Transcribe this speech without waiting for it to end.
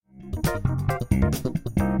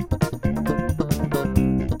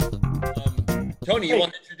Tony, Hey, you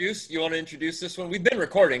want to introduce this one? We've been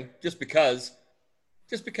recording just because.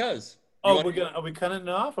 Just because. You oh, want are we cutting it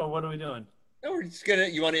off or what are we doing? No, we're just gonna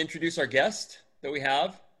you want to introduce our guest that we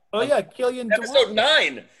have Oh on yeah, Killian episode Duarte.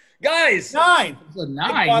 9. Guys, Nine. Episode Big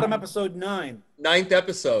 9. bottom episode 9. ninth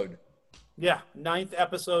episode. Yeah, ninth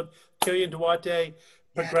episode. Killian Duarte,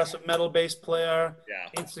 progressive metal bass player,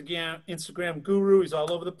 Yeah. Instagram guru. He's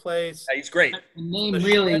all over the place. Yeah, he's great. The name The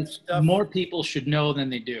really shred stuff. more people should know than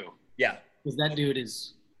they do. Yeah. Because that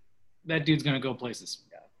dude's gonna go places.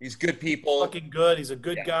 Yeah. He's good people. Fucking good. He's a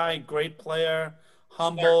good Yeah. guy, great player,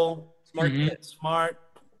 humble, Smart Mhm. kid. smart.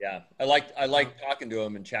 Yeah. I like talking to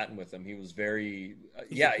him and chatting with him. He was very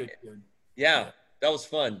He's yeah. a good dude. Yeah. That was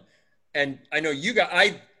fun. And I know you got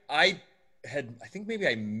I think maybe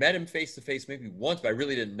I met him face to face maybe once, but I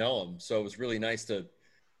really didn't know him. So it was really nice to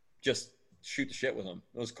just shoot the shit with him.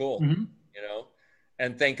 It was cool, Mhm. you know.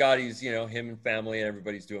 And thank God he's, him and family and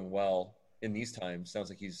everybody's doing well in these times. Sounds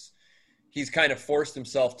like he's kind of forced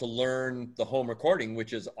himself to learn the home recording,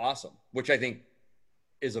 which is awesome, which I think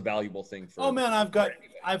is a valuable thing for. Oh man,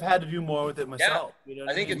 I've had to do more with it myself. You know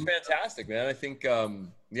what I think mean? it's fantastic, man. I think,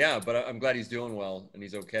 but I'm glad he's doing well and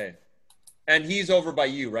he's okay. And he's over by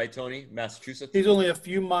you, right, Tony? Massachusetts? He's only a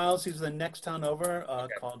few miles. He's the next town over,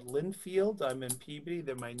 called Linfield. I'm in Peabody.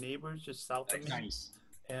 They're my neighbors just south of me. Nice.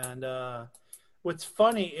 And what's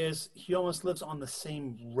funny is he almost lives on the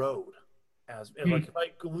same road as like if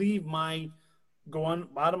I go on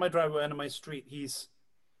out of my driveway onto my street, he's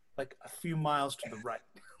like a few miles to the right.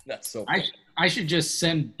 That's so I funny. I should just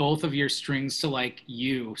send both of your strings to like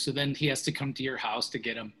you, so then he has to come to your house to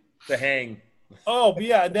get them. The hang. Oh, but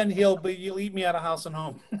yeah, and then he'll eat me at a house and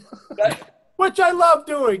home, which I love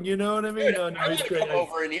doing. You know what I mean? No, I want he's to great. come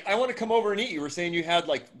over and eat. I want to come over and eat. You were saying you had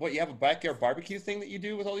you have a backyard barbecue thing that you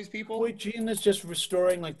do with all these people? Boy, Gene is just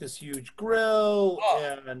restoring like this huge grill,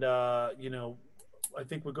 Oh. and I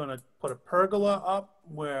think we're gonna put a pergola up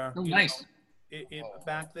where Oh, nice.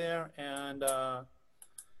 back there, and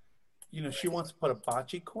she wants to put a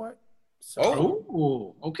bocce court. So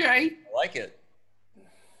Oh, okay. I like it.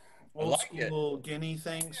 I old like it. school Guinea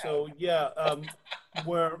thing. So yeah,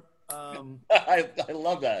 we're I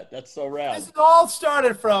love that. That's so rad. this all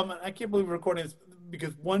started from. I can't believe we're recording this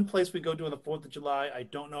because one place we go to on the 4th of July. I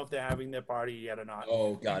don't know if they're having their party yet or not.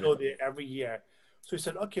 Oh, We got go it. there every year. So we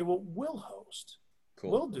said, okay, well, we'll host.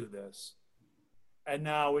 Cool. We'll do this. And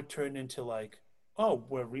now it turned into like, oh,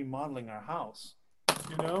 we're remodeling our house.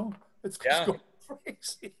 It's Yeah. going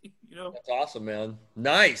crazy. That's awesome, man.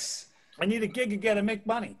 Nice. I need a gig again to make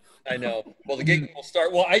money. I know. Well, the gig will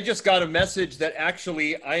start. Well, I just got a message that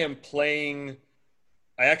actually I am playing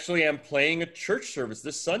a church service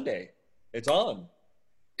this Sunday. It's on.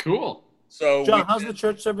 Cool. So John, how's the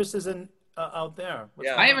church services out there?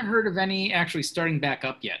 Yeah. I haven't heard of any actually starting back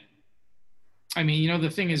up yet. I mean, the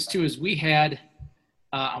thing is too is we had,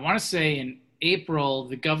 I want to say in April,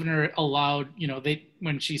 the governor allowed,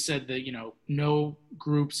 when she said that, no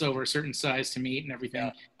groups over a certain size to meet and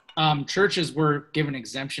everything. Churches were given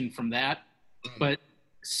exemption from that, but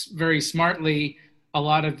very smartly, a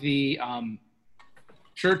lot of the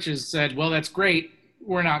churches said, well, that's great.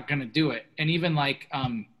 We're not going to do it. And even like,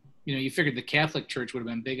 you figured the Catholic Church would have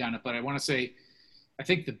been big on it, but I want to say, I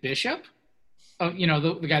think the bishop,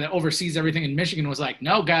 the guy that oversees everything in Michigan was like,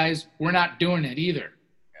 no, guys, we're not doing it either.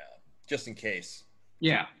 just in case.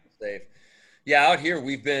 Yeah. Safe. Yeah, out here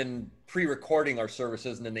we've been pre-recording our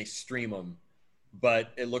services and then they stream them.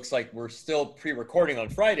 But it looks like we're still pre-recording on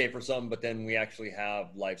Friday for some, but then we actually have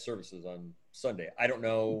live services on Sunday. I don't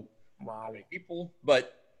know how many people,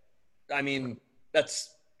 but I mean,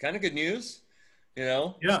 that's kind of good news,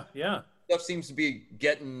 Yeah. Stuff seems to be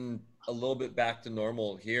getting a little bit back to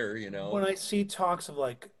normal here, When I see talks of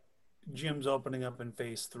like gyms opening up in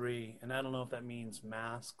phase 3, and I don't know if that means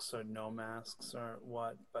masks or no masks or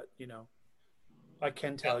what, but I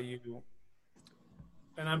can tell you,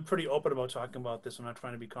 and I'm pretty open about talking about this. I'm not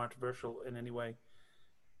trying to be controversial in any way.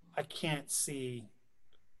 I can't see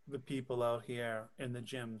the people out here in the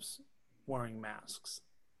gyms wearing masks.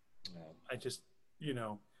 No. I just,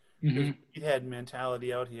 Mhm. meathead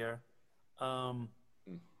mentality out here. And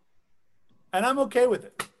I'm okay with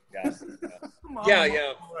it. Yeah. I'm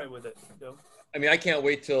Yeah. all right with it. I mean, I can't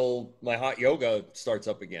wait till my hot yoga starts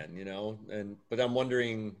up again, but I'm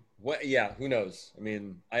wondering who knows? I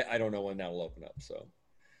mean, I don't know when that will open up. So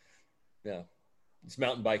yeah, it's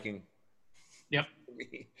mountain biking. Yep.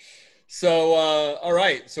 So, all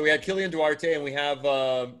right. So we had Killian Duarte and we have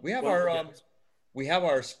our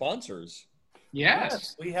sponsors.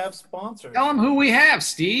 Yes. We have sponsors. Tell them who we have,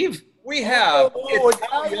 Steve. we have Italia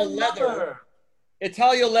Italian leather.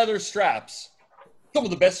 Italia leather straps. Some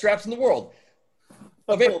of the best straps in the world.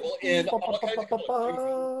 Available in all kinds of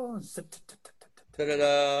colors.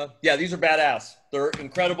 Da-da-da. Yeah, these are badass. They're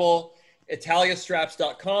incredible.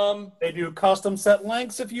 Italiastraps.com. They do custom set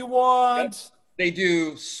lengths if you want. Yep. They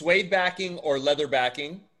do suede backing or leather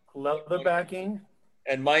backing. Leather backing.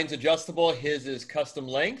 And mine's adjustable. His is custom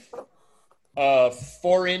length.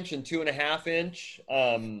 4-inch and 2.5-inch.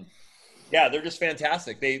 Yeah, they're just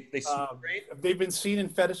fantastic. They super great. Have they been seen in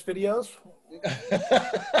fetish videos?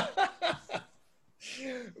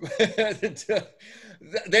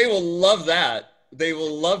 They will love that. They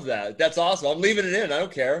will love that. That's awesome. I'm leaving it in. I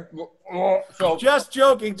don't care. So just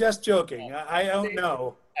joking. I don't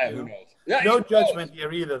know. Who knows? No judgment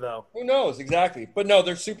here either, though. Who knows exactly? But no,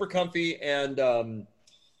 they're super comfy and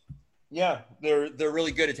yeah, they're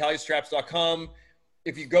really good. Italiastraps.com.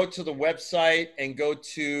 If you go to the website and go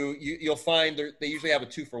to, you'll find they usually have a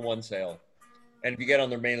 2-for-1 sale, and if you get on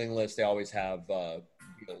their mailing list, they always have deals.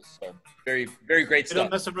 So very, very great stuff. They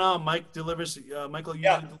don't mess around. Michael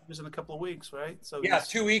usually delivers in a couple of weeks, right? So yeah,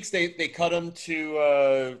 2 weeks. They cut them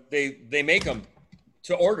to they make them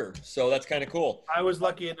to order. So that's kind of cool. I was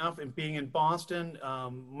lucky enough in being in Boston.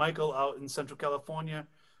 Michael out in Central California.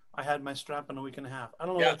 I had my strap in a week and a half. I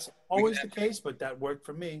don't know if that's always the case, but that worked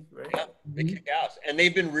for me, right? Yeah, they kick ass. And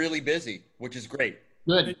they've been really busy, which is great.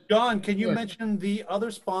 Good. And John, can you mention the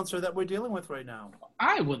other sponsor that we're dealing with right now?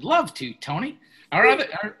 I would love to, Tony. Our other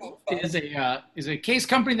is a case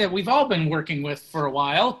company that we've all been working with for a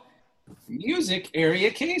while. Music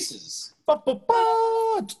Area Cases. Yeah,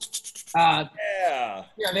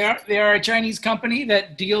 they are a Chinese company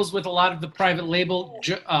that deals with a lot of the private label,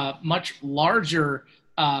 much larger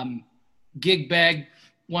gig bag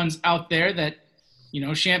ones out there that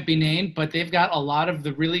shan't be named, but they've got a lot of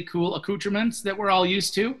the really cool accoutrements that we're all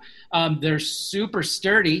used to. They're super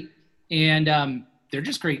sturdy and they're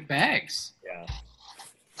just great bags. Yeah,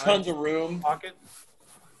 tons of room,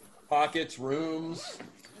 pockets, rooms.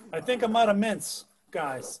 I think I'm out of mints,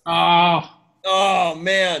 guys. Oh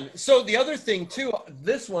man. So the other thing too,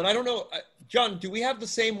 this one, I don't know, John, do we have the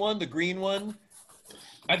same one, the green one?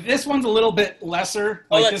 This one's a little bit lesser.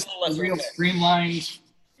 That's lesser. Real streamlined.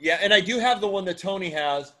 Yeah, and I do have the one that Tony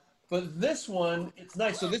has, but this one, it's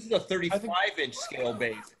nice. So this is a 35-inch scale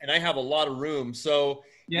base, and I have a lot of room. So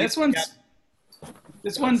yeah, this one's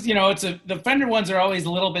the Fender ones are always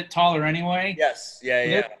a little bit taller anyway. Yes, yeah.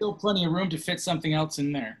 There's still plenty of room to fit something else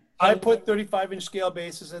in there. I put 35-inch scale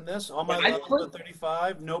bases in this. All my levels are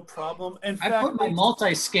 35, no problem. In fact, I put my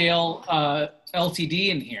multi-scale LTD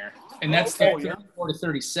in here, and that's 34 to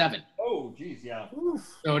 37. Oh, geez, yeah.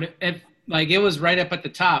 So it was right up at the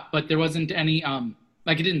top, but there wasn't any it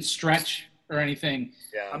didn't stretch or anything.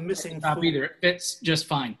 Yeah, I'm missing top either. It fits just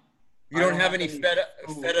fine. You don't have any feta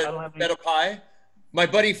pie? My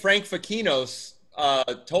buddy Frank Fakinos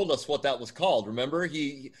told us what that was called. Remember?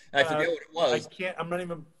 I forget what it was. I'm not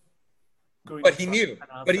even going. But he knew.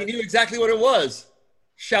 But he knew exactly what it was.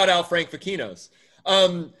 Shout out Frank Fakinos.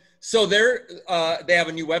 So they have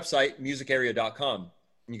a new website, musicarea.com,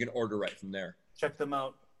 and you can order right from there. Check them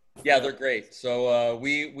out. Yeah, they're great. So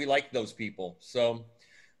we like those people. So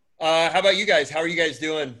how about you guys? How are you guys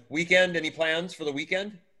doing? Weekend? Any plans for the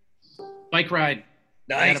weekend? Bike ride.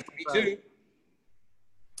 Nice. Me too.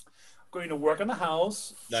 Going to work on the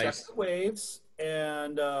house, nice. Check the waves,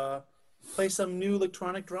 and play some new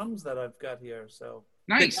electronic drums that I've got here. So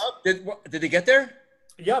nice. Did they get there?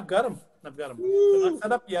 Yeah, I've got them. They're not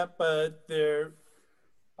set up yet, but they're.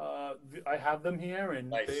 I have them here, and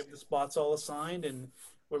nice. They have the spots all assigned, and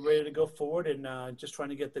we're ready to go forward. And just trying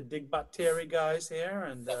to get the Dig Terry guys here,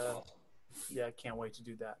 and yeah, I can't wait to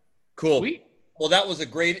do that. Cool. Sweet. Well, that was a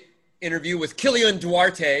great interview with Killian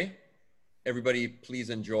Duarte. Everybody, please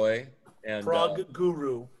enjoy. And Prague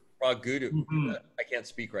Guru. Mm-hmm. I can't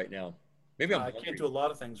speak right now. Maybe I can't do a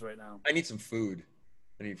lot of things right now. I need some food.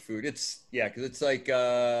 It's because it's like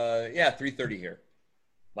 3:30 here,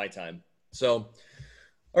 my time. So,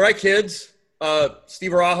 all right, kids.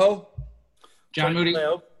 Steve Arajo, John Moody.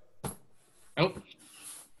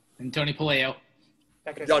 And Tony Paleo.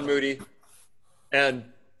 John Moody, and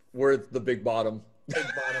we're the Big Bottom. Big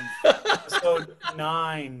Bottom. Episode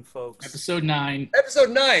 9, folks. Episode 9.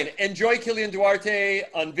 Enjoy Killian Duarte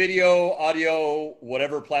on video, audio,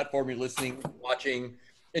 whatever platform you're listening, watching.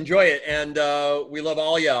 Enjoy it. And we love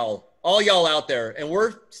all y'all out there. And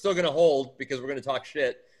we're still going to hold because we're going to talk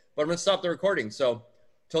shit. But I'm going to stop the recording. So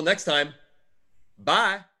till next time,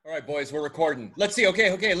 bye. All right, boys, we're recording. Let's see.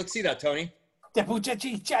 Okay. Let's see that, Tony.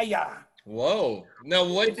 Whoa. Now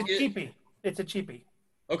what? It's a cheapie.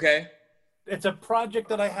 Okay. It's a project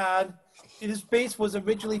that I had. This bass was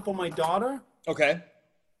originally for my daughter. Okay.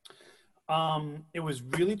 It was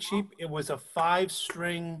really cheap. It was a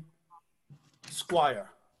 5-string Squire.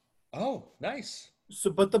 Oh, nice. So,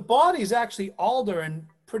 but the body's actually alder and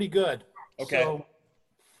pretty good. Okay. So,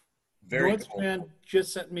 Very cool. Northman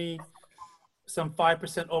just sent me some 5%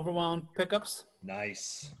 overwound pickups,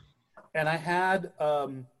 Nice. and I had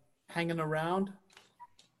hanging around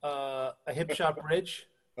a hip shot bridge,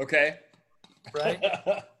 Okay. right?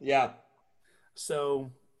 Yeah. So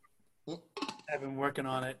I've been working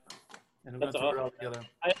on it, and I'm going That's to throw it all awesome. together.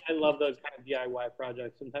 I love those kind of DIY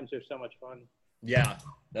projects. Sometimes they're so much fun. Yeah.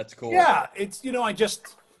 That's cool. Yeah, it's I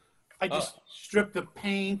just Oh. strip the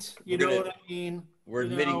paint. You know what I mean? We're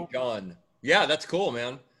You admitting know? John. Yeah, that's cool,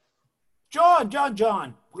 man. John.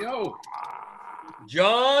 Yo.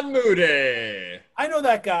 John Moody. I know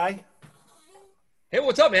that guy. Hey,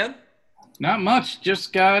 what's up, man? Not much.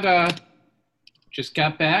 Just got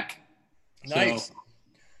back. Nice.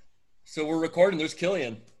 So we're recording. There's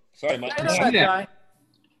Killian. Sorry, I know see that that. guy.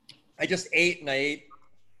 I just ate, and I ate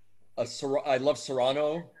I love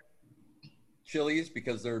Serrano chilies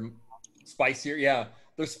because they're spicier. Yeah,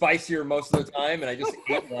 they're spicier most of the time, and I just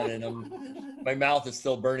ate one, and my mouth is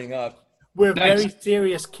still burning up. We're Nice. very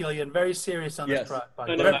serious, Killian. Very serious on Yes. this project.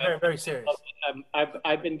 No, no, Very, I- very, very serious.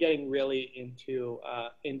 I've been getting really into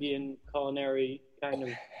Indian culinary kind of.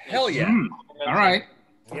 Hell yeah. All right.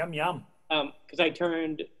 Yum yum. Because I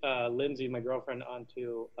turned Lindsay, my girlfriend,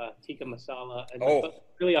 onto tikka masala, and Oh. it's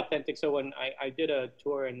really authentic. So when I did a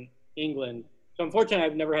tour in England, so unfortunately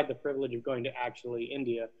I've never had the privilege of going to actually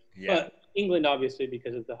India, Yeah. but England obviously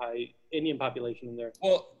because of the high Indian population in there,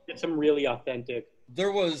 Well, it's some really authentic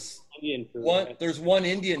there was Indian food. one. right? There's one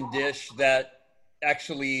Indian dish that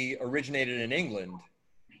actually originated in England.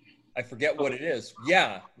 I forget what it is.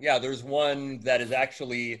 Yeah, yeah. There's one that is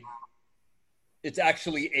actually. It's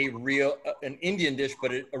actually an Indian dish,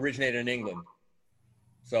 but it originated in England.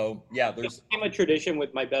 So yeah, It there's became a tradition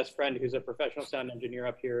with my best friend, who's a professional sound engineer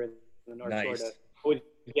up here in the North Nice. Shore, to always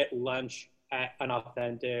get lunch at an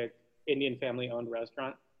authentic Indian family-owned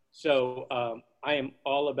restaurant. So I am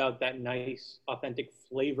all about that nice, authentic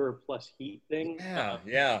flavor plus heat thing. yeah,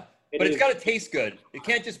 yeah. It But it's is- got to taste good. It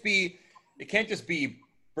can't just be. It can't just be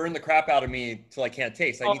burn the crap out of me till I can't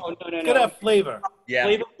taste. I Oh need. no! Could have flavor. Yeah.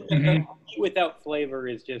 Flavor Mhm. heat without flavor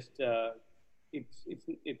is just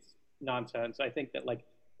it's nonsense. I think that like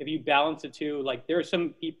if you balance the two, like there are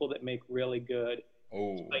some people that make really good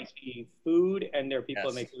Oh. spicy food, and there are people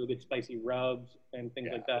Yes. that make really good spicy rubs and things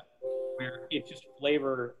Yeah. like that, where it's just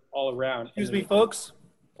flavor all around. Excuse And me, folks.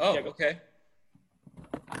 Oh. Yeah, go- Okay.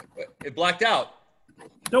 It blacked out.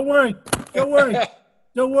 Don't worry. Don't worry.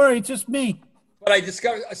 Don't worry. It's just me. But I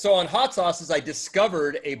discovered, so on hot sauces, I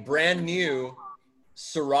discovered a brand new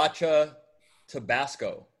Sriracha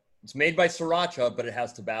Tabasco. It's made by Sriracha, but it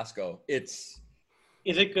has Tabasco. Is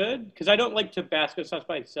it good? Because I don't like Tabasco sauce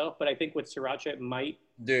by itself, but I think with sriracha it might.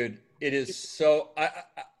 Dude, it is so,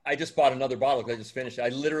 I just bought another bottle because I just finished it. I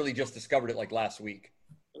literally just discovered it like last week.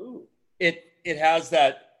 Ooh. It has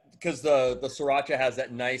that, because the Sriracha has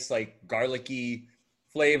that nice like garlicky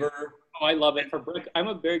flavor Oh, I love it I'm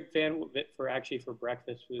a big fan of it for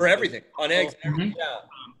breakfast food. for everything, on eggs, and everything, Mhm. yeah.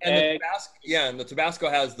 And Eggs. the Tabasco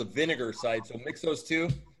has the vinegar side, so mix those two,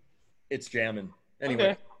 it's jamming.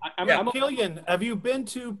 Anyway. Okay. I'm Yeah. a- Killian, have you been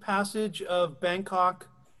to Passage of Bangkok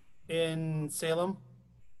in Salem?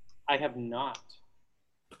 I have not,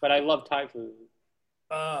 but I love Thai food.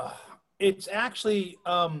 It's actually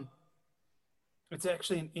an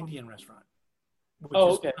Indian restaurant, which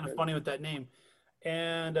Oh, is okay. kind of funny with that name.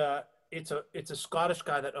 And it's a Scottish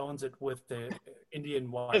guy that owns it with the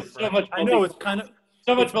Indian wife. It's so much I know it's kind of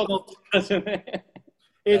So much it's milk. called- Doesn't it?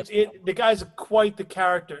 the guy's quite the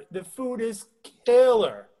character. The food is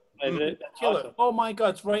killer. Is it? That's Killer. awesome. Oh my God,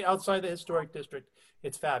 it's right outside the historic district.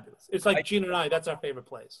 It's fabulous. It's like Gina and I, that's our favorite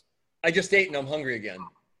place. I just ate and I'm hungry again.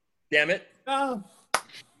 Damn it. Oh,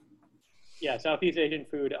 Yeah, Southeast Asian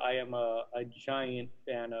food, I am a giant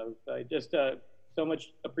fan of. Just so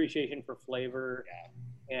much appreciation for flavor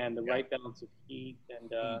and the right balance of heat.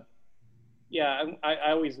 And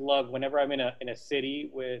I always love whenever I'm in a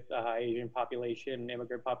city with a high Asian population,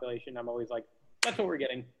 immigrant population. I'm always like, that's what we're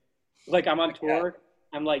getting. Like I'm on tour.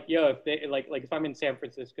 I'm like, yo, if they like if I'm in San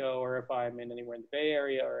Francisco or if I'm in anywhere in the Bay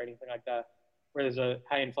Area or anything like that, where there's a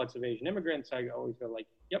high influx of Asian immigrants, I always go like,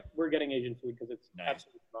 yep, we're getting Asian food because it's Nice.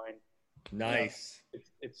 absolutely fine. Nice.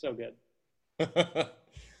 It's so good.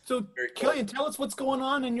 so Very cool. Killian, tell us what's going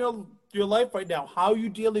on in your life right now. How are you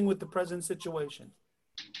dealing with the present situation?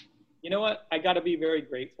 You know what? I got to be very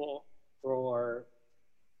grateful for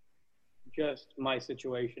just my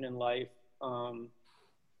situation in life.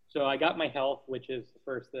 So I got my health, which is the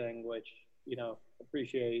first thing, which,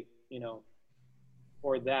 appreciate,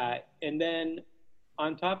 for that. And then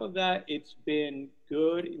on top of that, it's been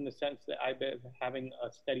good in the sense that I've been having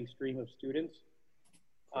a steady stream of students.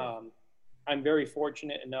 I'm very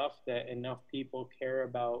fortunate enough that enough people care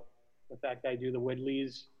about the fact I do the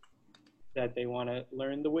Woodleys, that they want to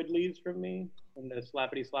learn the Woodleys from me, and the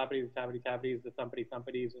slappity slappities, the tappity tappities, the thumpity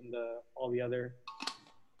thumpities, and all the other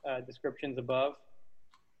descriptions above.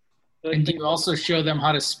 So And do you also show them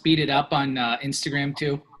how to speed it up on Instagram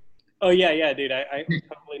too? Oh yeah, dude. I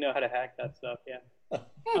totally know how to hack that stuff. Yeah,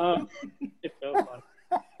 it's so fun.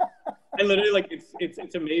 I literally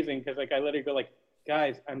it's amazing because I literally go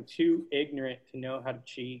guys, I'm too ignorant to know how to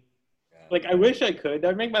cheat. I wish I could.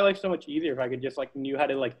 That'd make my life so much easier if I could just knew how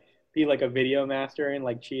to be a video master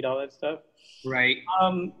and cheat all that stuff. Right.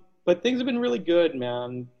 But things have been really good,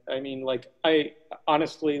 man. I mean, I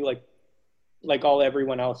honestly like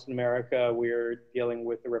everyone else in America, we're dealing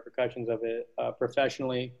with the repercussions of it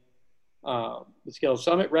professionally. The Skills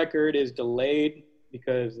Summit record is delayed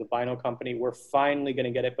because the vinyl company, we're finally going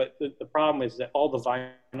to get it. But the problem is that all the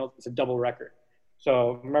vinyl, it's a double record.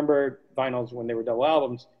 So remember vinyls when they were double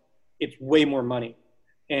albums, it's way more money.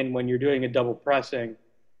 And when you're doing a double pressing,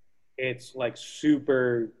 it's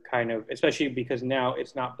super kind of, especially because now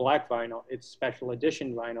it's not black vinyl, it's special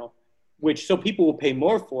edition vinyl, so people will pay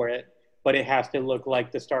more for it, but it has to look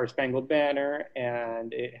like the Star Spangled Banner,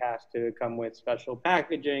 and it has to come with special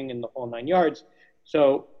packaging and the whole 9 yards.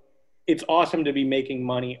 So it's awesome to be making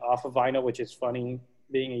money off of vinyl, which is funny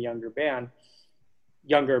being a younger band.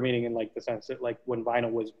 Younger meaning in the sense that when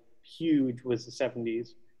vinyl was huge was the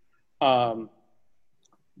 70s.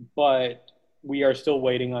 But we are still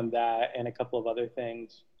waiting on that and a couple of other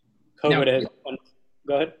things. COVID has.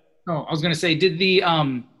 Go ahead. Oh, I was going to say, did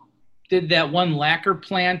that one lacquer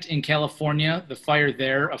plant in California, the fire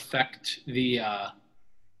there, affect the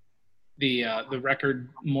record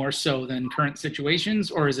more so than current situations,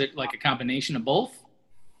 or is it a combination of both?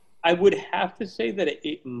 I would have to say that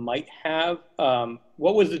it might have.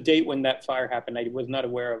 What was the date when that fire happened? I was not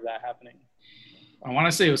aware of that happening. I want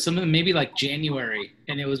to say it was something maybe January,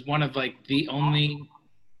 and it was one of the only,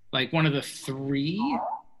 one of the 3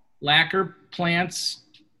 lacquer plants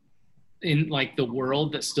in the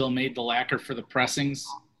world that still made the lacquer for the pressings.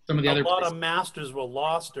 Some of the other lot of masters were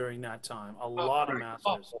lost during that time. A lot of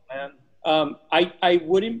masters. Man. I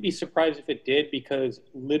wouldn't be surprised if it did, because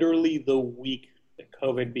literally the week that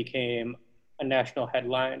COVID became a national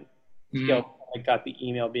headline, I got the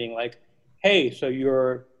email being hey, so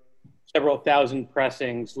your several thousand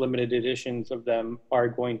pressings, limited editions of them, are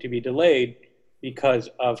going to be delayed because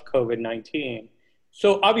of COVID-19.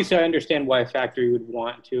 So obviously I understand why a factory would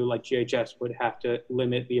want to, GHS would have to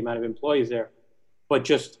limit the amount of employees there. But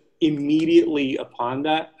just immediately upon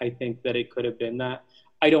that, I think that it could have been that.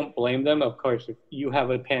 I don't blame them. Of course, if you have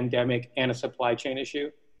a pandemic and a supply chain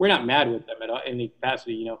issue, we're not mad with them at all, in the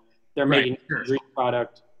capacity. They're making a dream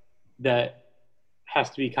product that has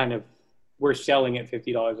to be we're selling at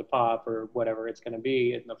 $50 a pop or whatever it's going to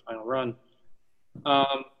be in the final run.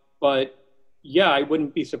 But yeah, I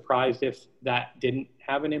wouldn't be surprised if that didn't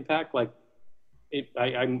have an impact.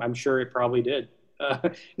 I'm sure it probably did.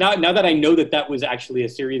 Now that I know that was actually a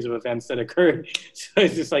series of events that occurred, so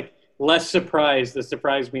it's just less surprised. The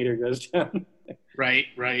surprise meter goes down. Right.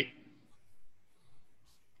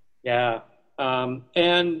 Yeah.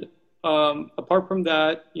 And apart from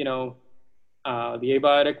that, the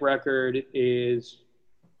Abiotic record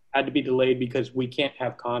had to be delayed because we can't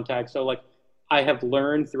have contact. So I have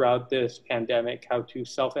learned throughout this pandemic how to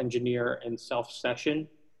self-engineer and self-session.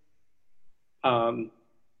 I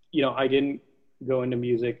didn't go into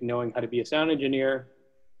music knowing how to be a sound engineer,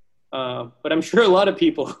 but I'm sure a lot of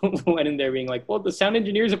people went in there being well, the sound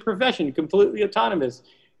engineer is a profession, completely autonomous.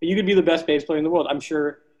 You could be the best bass player in the world. I'm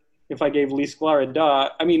sure if I gave Lee Sklar a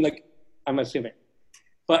dot, I'm assuming,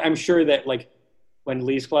 but I'm sure that when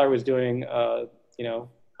Lee Sklar was doing, a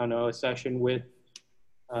session with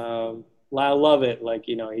Lyle Lovett,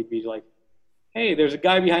 he'd be hey, there's a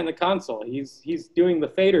guy behind the console. He's doing the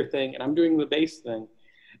fader thing, and I'm doing the bass thing.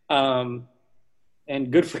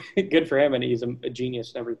 And good for him, and he's a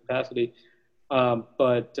genius in every capacity.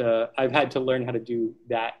 But I've had to learn how to do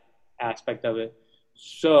that aspect of it.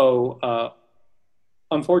 So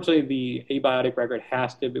unfortunately, the Abiotic record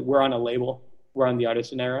has to be. We're on a label. We're on the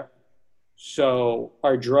Artisan era. So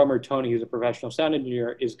our drummer Tony, who's a professional sound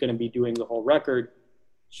engineer, is going to be doing the whole record.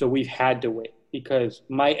 So we've had to wait because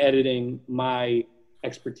my editing, my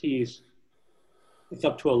expertise, it's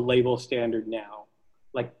up to a label standard now,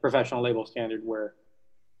 professional label standard, where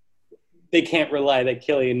they can't rely that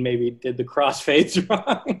Killian maybe did the crossfades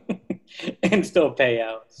wrong and still pay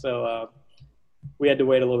out. So we had to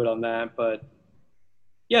wait a little bit on that, but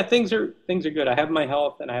yeah, things are good. I have my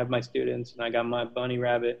health and I have my students and I got my bunny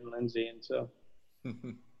rabbit and Lindsay, and so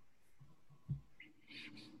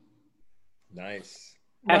nice.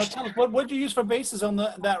 Now tell us, what did you use for basses on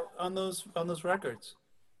those records?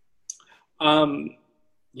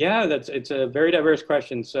 Yeah, it's a very diverse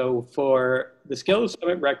question. So for the Skills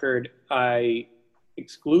Summit record, it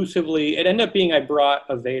ended up being I brought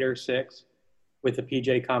a Vader 6 with the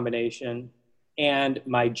PJ combination and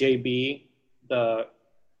my JB, the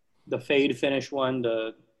fade finish one,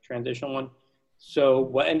 the transitional one. So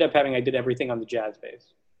what ended up happening, I did everything on the jazz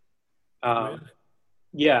bass. Really?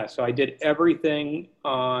 Yeah, so I did everything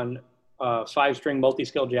on 5-string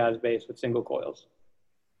multi-scale jazz bass with single coils.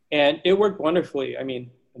 And it worked wonderfully. I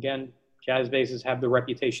mean, again, jazz basses have the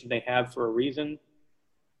reputation they have for a reason.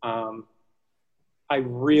 I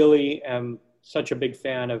really am such a big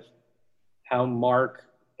fan of how Mark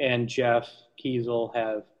and Jeff Kiesel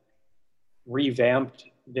have revamped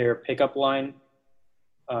their pickup line.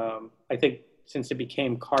 I think since it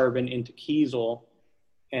became Carbon into Kiesel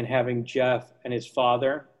and having Jeff and his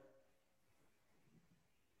father.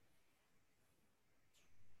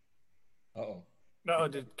 Uh-oh. No,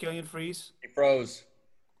 did Killian freeze? He froze.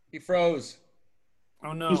 He froze.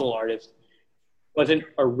 Oh no. Kiesel artist wasn't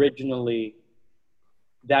originally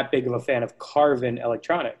that big of a fan of Carbon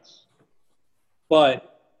electronics,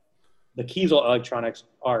 but the Kiesel electronics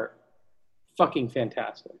are fucking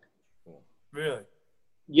fantastic. Cool. Really?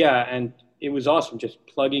 Yeah, and it was awesome just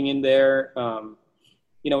plugging in there.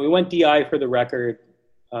 We went DI for the record.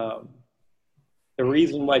 The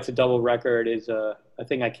reason why it's a double record is a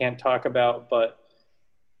thing I can't talk about, but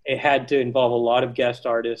it had to involve a lot of guest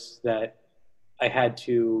artists that I had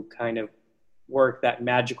to kind of work that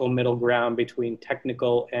magical middle ground between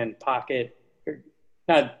technical and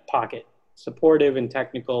supportive and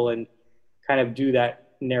technical, and kind of do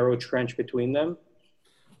that narrow trench between them.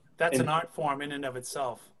 That's an art form in and of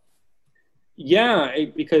itself. Yeah,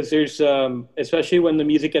 because there's, especially when the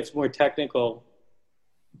music gets more technical,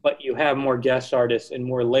 but you have more guest artists and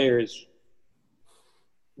more layers,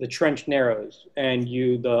 the trench narrows, and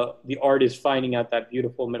the art is finding out that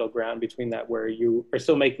beautiful middle ground between that, where you are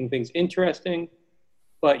still making things interesting,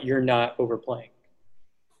 but you're not overplaying.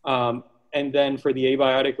 And then for the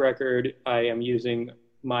Abiotic record, I am using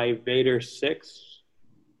my Vader 6.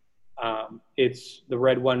 It's the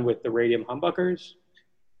red one with the radium humbuckers.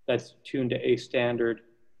 That's tuned to A standard.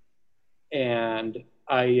 And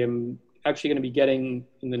I am actually going to be getting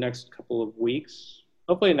in the next couple of weeks,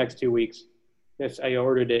 hopefully the next 2 weeks. Yes, I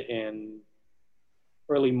ordered it in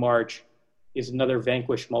early March. Is another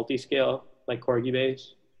Vanquish multi-scale like Corgi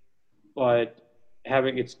bass, but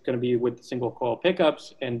it's going to be with single coil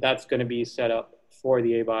pickups, and that's going to be set up for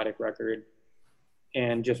the Abiotic record,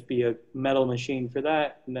 and just be a metal machine for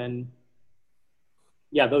that. And then,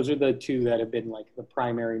 yeah, those are the two that have been like the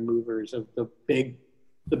primary movers of the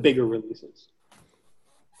bigger releases.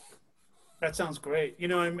 That sounds great.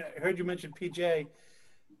 I heard you mention PJ.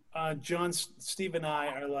 John, Steve, and I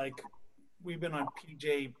are like, we've been on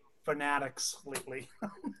PJ fanatics lately.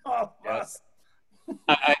 Yes.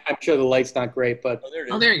 I'm sure the light's not great, but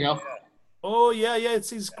There you go. Yeah. Oh yeah, it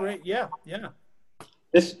seems great. Yeah.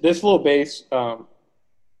 this little bass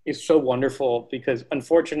is so wonderful because,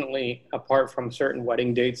 unfortunately, apart from certain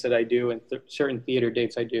wedding dates that I do and certain theater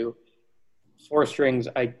dates I do, 4 strings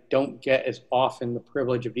I don't get as often the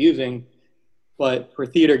privilege of using. But for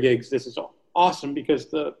theater gigs, this is awesome because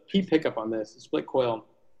the P pickup on this, the split coil,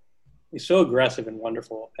 is so aggressive and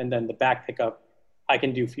wonderful. And then the back pickup, I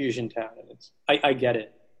can do Fusion Town, and I get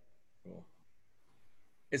it. Cool.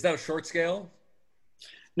 Is that a short scale?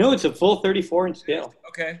 No, it's a full 34-inch scale.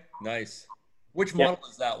 Okay, nice. Which model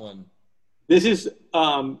is that one? This is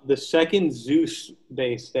the second Zeus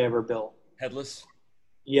bass they ever built. Headless?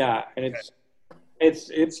 Yeah, and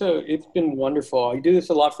it's been wonderful. I do this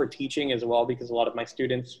a lot for teaching as well because a lot of my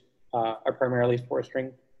students are primarily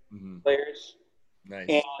 4-string players.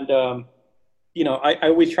 Nice. And I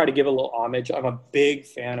always try to give a little homage. I'm a big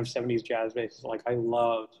fan of 70s jazz basses. Like, I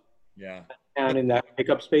love down in that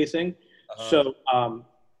pickup spacing. So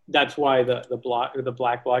that's why the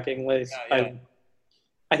black blocking lace. Yeah.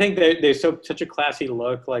 I think they're such a classy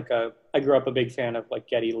look. Like, I grew up a big fan of like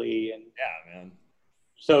Geddy Lee, and yeah, man.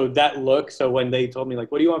 so that look. So when they told me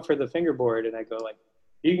like, "What do you want for the fingerboard?" and I go like,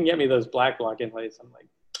 "You can get me those black blocking lace." I'm like,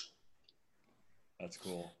 that's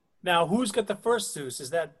cool. Now, who's got the first Zeus?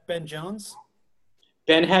 Is that Ben Jones?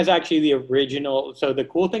 Ben has actually the original. So the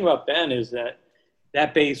cool thing about Ben is that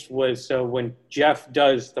that bass was, so when Jeff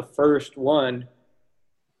does the first one,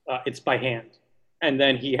 it's by hand. And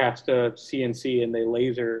then he has to CNC and they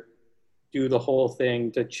laser do the whole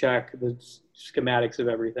thing to check the schematics of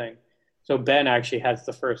everything. So Ben actually has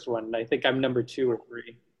the first one. And I think I'm number 2 or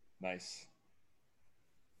 3. Nice.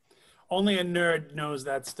 Only a nerd knows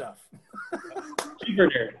that stuff. Super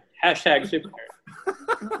nerd. Hashtag super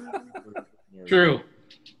nerd. True.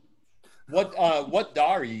 What DAW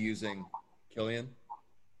are you using, Killian?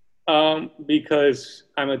 Because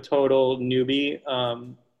I'm a total newbie,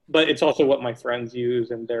 but it's also what my friends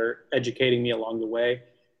use, and they're educating me along the way.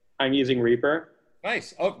 I'm using Reaper.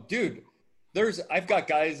 Nice. Oh, dude, I've got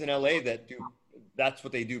guys in LA that that's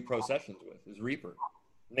what they do pro sessions with, is Reaper.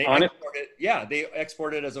 They export it. Yeah, they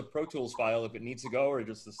export it as a Pro Tools file if it needs to go, or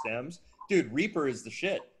just the stems. Dude, Reaper is the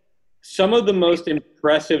shit. Some of the most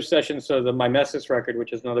impressive sessions, so the Mimesis record,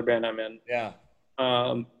 which is another band I'm in. Yeah.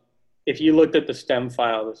 If you looked at the stem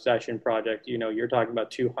file, the session project, you're talking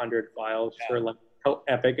about 200 files for like how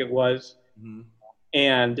epic it was. Mm-hmm.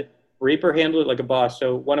 And Reaper handled it like a boss.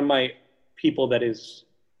 So one of my people that is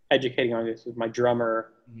educating on this is my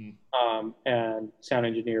drummer and sound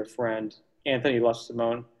engineer friend, Anthony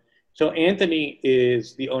LaSimone. So Anthony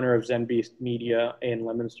is the owner of Zen Beast Media in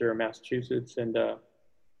Leominster, Massachusetts. And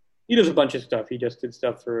he does a bunch of stuff. He just did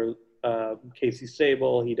stuff for Casey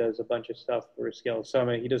Sable. He does a bunch of stuff for Scale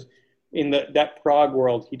Summit. He does, in that prog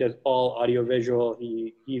world, he does all audiovisual.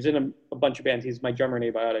 He's in a bunch of bands. He's my drummer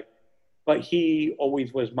in Abiotic. But he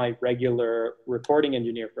always was my regular recording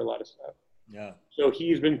engineer for a lot of stuff. Yeah. So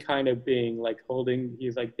he's been kind of being like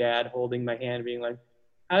he's like dad holding my hand, being like,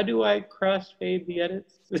 how do I crossfade the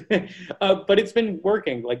edits? But it's been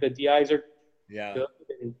working. Like the DIs are good.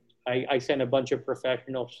 And I sent a bunch of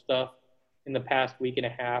professional stuff in the past week and a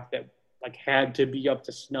half that like had to be up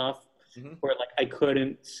to snuff, where like I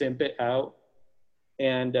couldn't simp it out.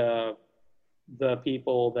 And the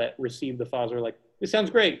people that received the files were like, this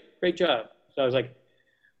sounds great. Great job. So I was like,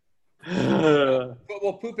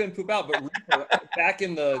 well, poop in, poop out. But Reaper, back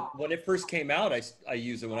in when it first came out, I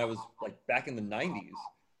used it when I was like back in the 90s.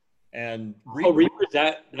 And Reaper's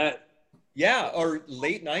that yeah, or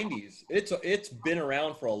late 90s. It's been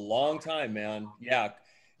around for a long time, man. Yeah.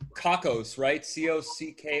 Kakos, right?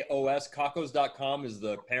 COCKOS. Kakos.com is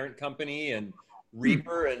the parent company, and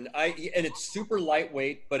Reaper, and it's super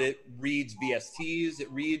lightweight, but it reads VSTs.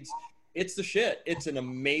 It's the shit. It's an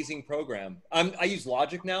amazing program. I use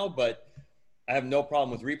Logic now, but I have no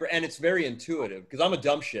problem with Reaper, and it's very intuitive because I'm a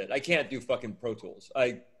dumb shit. I can't do fucking Pro Tools.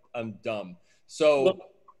 I'm dumb. So. Look,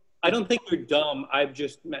 I don't think you're dumb. I've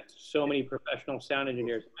just met so many professional sound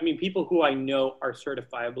engineers. I mean, people who I know are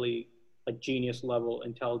certifiably like genius level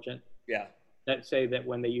intelligent. Yeah. That say that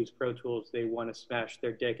when they use Pro Tools, they want to smash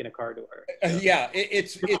their dick in a car door. Yeah,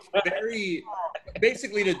 it's very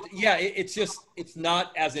basically it's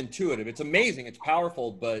not as intuitive. It's amazing, it's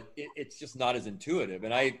powerful, but it's just not as intuitive.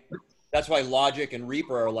 And that's why Logic and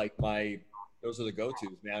Reaper are like those are the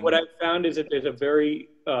go-tos, man. What I've found is that there's a very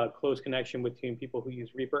close connection between people who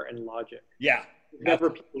use Reaper and Logic. Yeah.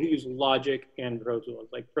 Never people who use Logic and Pro Tools.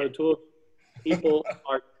 Like Pro Tools, people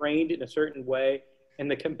are trained in a certain way,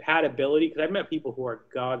 and the compatibility, because I've met people who are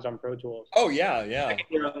gods on Pro Tools. Oh, yeah, yeah. If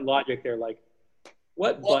they're on Logic, they're like,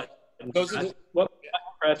 what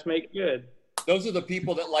press make good? Those are the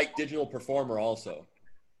people that like Digital Performer also.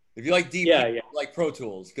 If you like DP, like Pro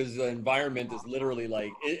Tools, because the environment is literally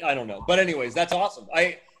like, I don't know. But anyways, that's awesome.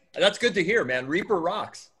 That's good to hear, man. Reaper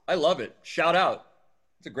rocks. I love it. Shout out.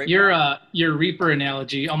 It's a great your Reaper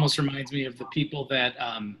analogy almost reminds me of the people that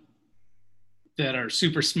are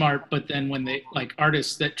super smart, but then when they like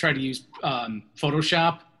artists that try to use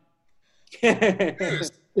Photoshop,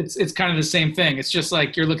 it's kind of the same thing. It's just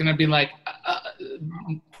like you're looking at being like,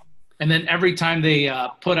 and then every time they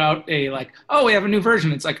put out we have a new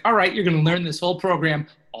version. It's like, all right, you're going to learn this whole program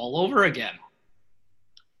all over again.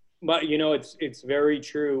 But it's very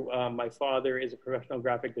true. My father is a professional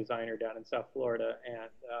graphic designer down in South Florida, and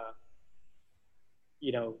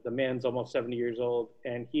the man's almost 70 years old,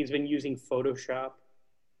 and he's been using Photoshop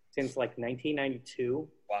since like 1992.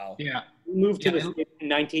 Wow. Yeah. He moved to the States in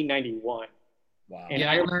 1991. Wow. And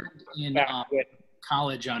I learned in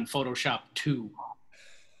college on Photoshop 2.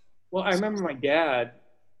 Well, I remember my dad,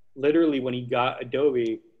 literally when he got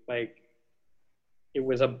Adobe, like it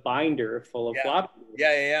was a binder full of floppy.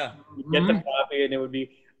 Yeah. You'd get the floppy, and it would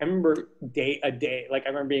be. I remember a day. Like I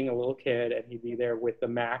remember being a little kid, and he'd be there with the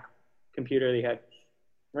Mac computer. They had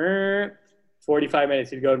 45 minutes.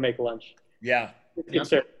 He'd go to make lunch. Yeah.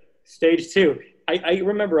 Stage 2. I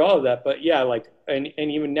remember all of that, but yeah, like and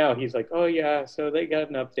even now he's like, oh yeah, so they got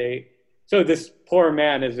an update. So this poor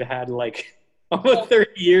man has had like Almost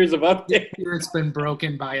 30 years of updates. It's been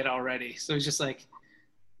broken by it already. So it's just like,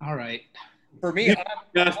 all right. For me, This is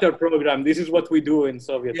master program. This is what we do in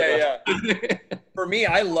Soviet. yeah. Russia. For me,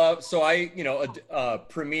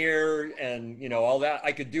 Premiere and all that.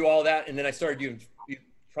 I could do all that, and then I started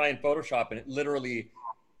trying Photoshop, and it literally.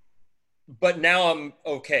 But now I'm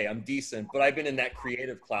okay. I'm decent, but I've been in that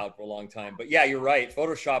creative cloud for a long time. But yeah, you're right.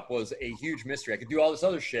 Photoshop was a huge mystery. I could do all this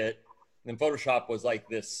other shit, and then Photoshop was like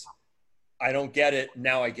this. I don't get it.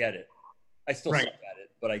 Now I get it. I still suck at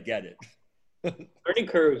it, but I get it. Learning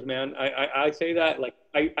curves, man. I say that like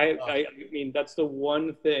I mean that's the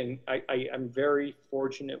one thing I'm very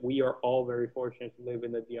fortunate. We are all very fortunate to live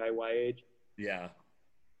in the DIY age. Yeah.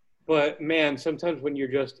 But man, sometimes when you're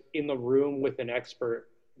just in the room with an expert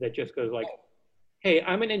that just goes like, "Hey,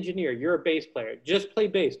 I'm an engineer. You're a bass player. Just play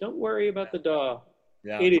bass. Don't worry about the DAW."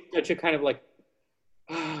 Yeah. It is such a kind of like,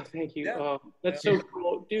 oh, thank you. Yeah. That's so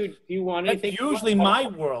cool, dude. Do you want anything? That's usually my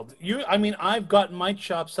world. I mean, I've gotten my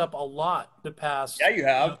chops up a lot the past you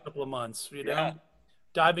have. couple of months.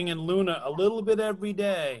 Diving in Luna a little bit every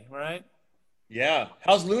day, right? Yeah.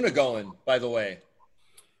 How's Luna going, by the way?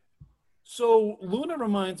 So Luna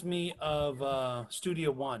reminds me of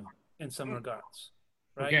Studio One in some regards,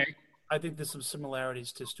 right? Okay. I think there's some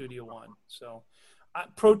similarities to Studio One. So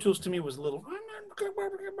Pro Tools to me was a little,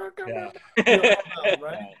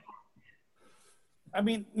 right? I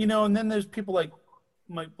mean, and then there's people like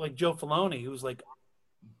Joe Filoni, who's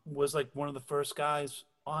was one of the first guys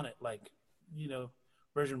on it,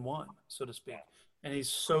 version 1, so to speak. And he's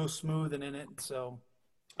so smooth and in it. So.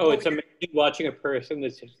 Oh, it's amazing watching a person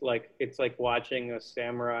that's just it's like watching a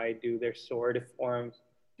samurai do their sword forms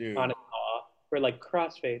on a saw for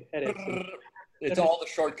crossfade edits. It's all the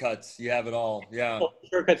shortcuts. You have it all. Yeah.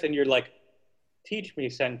 Shortcuts, and you're like, teach me,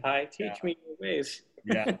 senpai. Teach me your ways.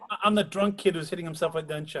 Yeah. I'm the drunk kid who's hitting himself with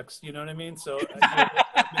nunchucks. You know what I mean? So.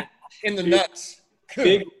 In the nuts.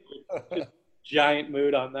 Big, giant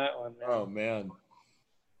mood on that one, man. Oh, man.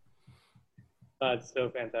 That's so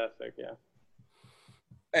fantastic, yeah.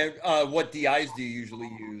 And what DIs do you usually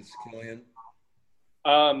use, Killian?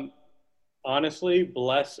 Honestly,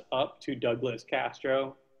 bless up to Douglas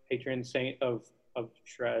Castro, patron saint of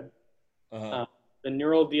Shred. Uh-huh. The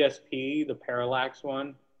Neural DSP, the Parallax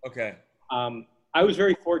one. Okay. I was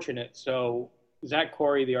very fortunate. So Zach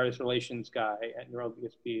Corey, the artist relations guy at Neural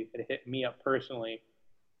DSP, had hit me up personally.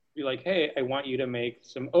 Be like, hey, I want you to make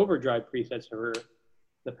some overdrive presets for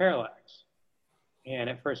the Parallax. And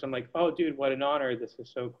at first I'm like, oh, dude, what an honor. This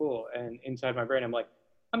is so cool. And inside my brain, I'm like,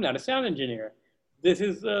 I'm not a sound engineer. This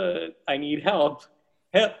is, I need help.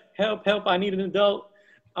 Help. I need an adult.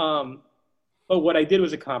 But what I did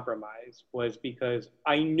was a compromise, was because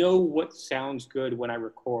I know what sounds good when I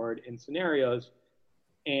record in scenarios.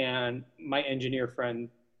 And my engineer friend,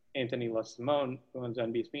 Anthony LaSimone, who owns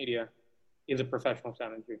NBC Media, is a professional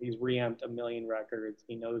sound engineer. He's reamped 1 million records.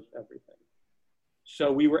 He knows everything.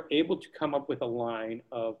 So we were able to come up with a line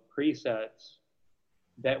of presets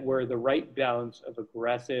that were the right balance of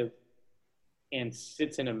aggressive and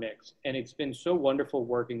sits in a mix. And it's been so wonderful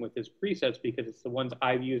working with his presets because it's the ones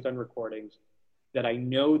I've used on recordings that I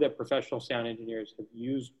know that professional sound engineers have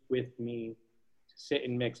used with me to sit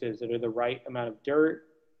in mixes that are the right amount of dirt,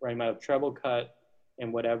 right amount of treble cut,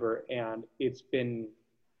 and whatever. And it's been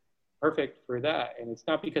perfect for that. And it's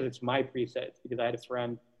not because it's my preset, it's because I had a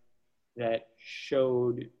friend that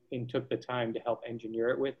showed and took the time to help engineer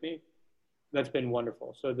it with me. That's been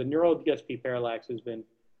wonderful. So the Neural DSP Parallax has been,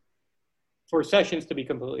 for sessions, to be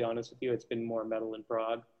completely honest with you, it's been more metal and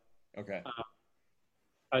prog. Okay.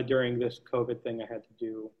 During this COVID thing I had to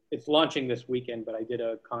do, it's launching this weekend, but I did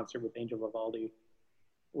a concert with Angel Vivaldi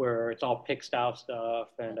where it's all pick style stuff,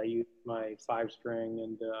 and I used my 5-string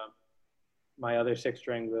and my other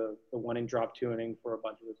 6-string, the one in drop tuning for a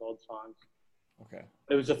bunch of his old songs. Okay.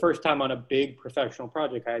 It was the first time on a big professional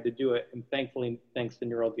project I had to do it, and thankfully, thanks to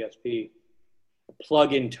Neural DSP, the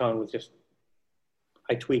plug-in tone was just,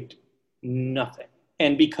 I tweaked nothing.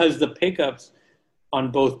 And because the pickups on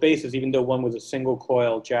both basses, even though one was a single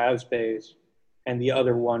coil jazz bass and the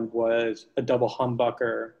other one was a double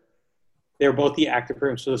humbucker, they were both the active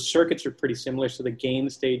room. So the circuits are pretty similar. So the gain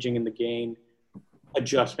staging and the gain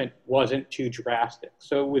adjustment wasn't too drastic.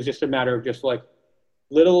 So it was just a matter of just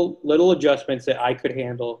little adjustments that I could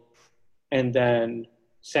handle, and then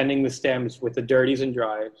sending the stems with the dirties and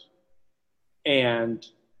drives, and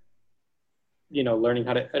learning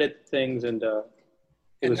how to edit things, and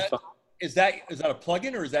it was fun. Is that a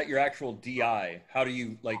plugin, or is that your actual DI? How do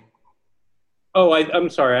you like? Oh, I'm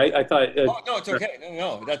sorry. I thought. Oh no, it's okay.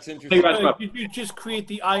 No, that's interesting. Did you just create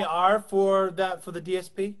the IR for the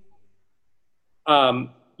DSP?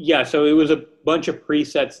 Yeah, so it was a bunch of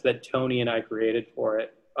presets that Tony and I created for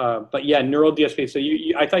it. But yeah, Neural DSP. So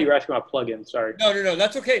I thought you were asking about plugins. Sorry. No,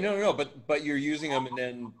 that's okay. No. But you're using them, and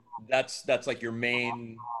then that's like your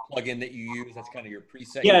main plugin that you use. That's kind of your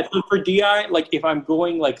preset. Yeah, so for DI, like if I'm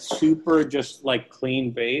going like super just like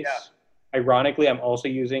clean bass, ironically, I'm also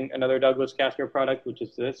using another Douglas Castro product, which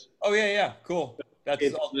is this. Oh yeah, cool. That's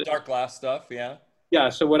It's all the dark glass stuff. Yeah. Yeah,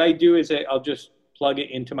 so what I do is I'll just plug it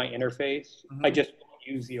into my interface. Mhm. I just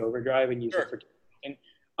use the overdrive and use Sure. it for.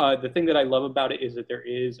 The thing that I love about it is that there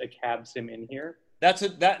is a cab sim in here. Now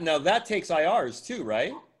that takes IRs too,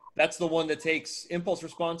 right? That's the one that takes impulse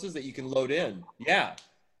responses that you can load in. Yeah,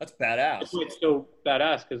 that's badass. It's so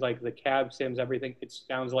badass because like the cab sims everything. It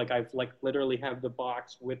sounds like I've like literally have the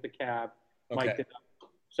box with the cab mic'd Okay. up.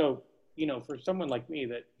 So for someone like me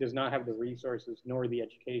that does not have the resources nor the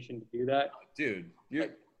education to do that, Dude,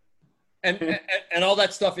 and all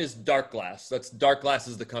that stuff is Dark Glass. That's Dark Glass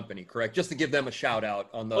is the company, correct? Just to give them a shout out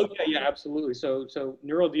on the. Oh yeah, absolutely. So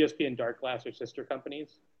Neural DSP and Dark Glass are sister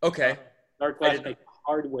companies. Okay. Dark Glass makes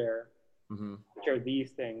hardware, Mm-hmm. which are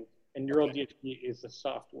these things, and Neural DSP is the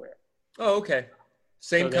software. Oh, okay.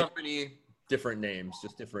 Same So company, different names,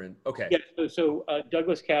 just different. Okay. Yeah. So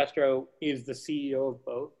Douglas Castro is the CEO of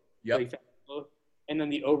both. Yep. So he founded both. And then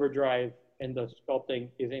the overdrive and the sculpting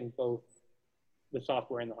is in both the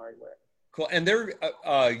software and the hardware. Cool. And they're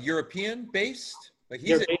European based? Like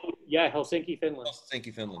Helsinki, Finland.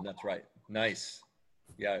 Helsinki, Finland. That's right. Nice.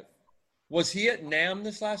 Yeah. Was he at NAMM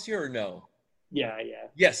this last year or no? Yeah.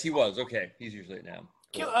 Yes, he was. Okay. He's usually at NAMM.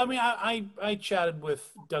 Cool. I mean, I chatted with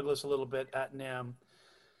Douglas a little bit at NAMM.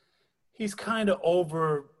 He's kind of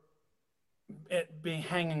over it being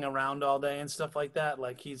hanging around all day and stuff like that.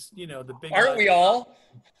 Like he's, the big. Aren't we all?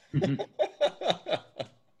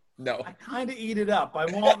 No. I kind of eat it up. I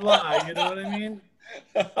won't lie. You know what I mean?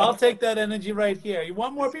 I'll take that energy right here. You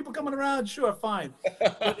want more people coming around? Sure, fine.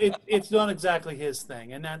 But it's not exactly his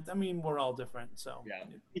thing. And we're all different. So yeah.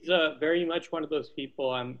 He's very much one of those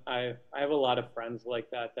people. I have a lot of friends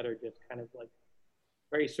like that are just kind of like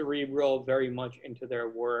very cerebral, very much into their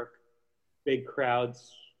work. Big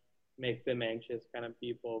crowds make them anxious kind of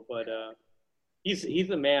people. But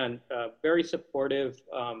he's a man, very supportive.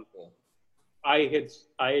 Cool. I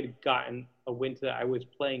had gotten a win to that. I was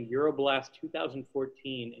playing Euroblast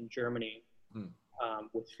 2014 in Germany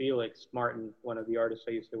with Felix Martin, one of the artists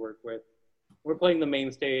I used to work with. We're playing the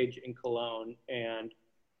main stage in Cologne, and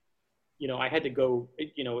I had to go.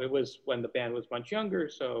 It was when the band was much younger,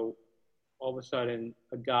 so all of a sudden,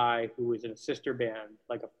 a guy who was in a sister band,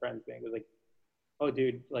 like a friend's band, was like, "Oh,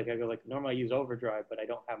 dude, like I go like normally I use overdrive, but I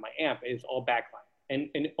don't have my amp. It's all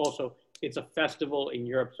backline, and also." It's a festival in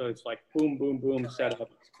Europe, so it's like boom, boom, boom, set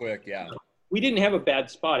up. It's quick, yeah. We didn't have a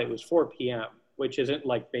bad spot. It was 4 p.m., which isn't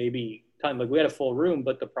like baby time. Like we had a full room,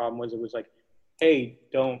 but the problem was it was like, hey,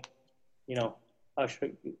 don't, hush,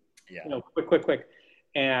 quick.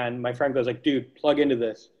 And my friend goes like, dude, plug into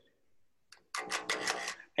this.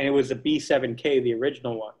 And it was the B7K, the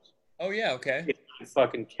original ones. Oh, yeah, okay. It's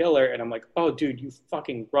fucking killer. And I'm like, oh, dude, you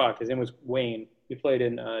fucking rock. His name was Wayne. He played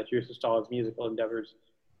in Jerusalem Stalin's musical endeavors.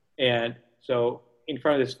 And so in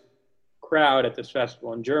front of this crowd at this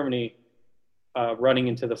festival in Germany, running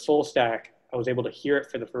into the full stack, I was able to hear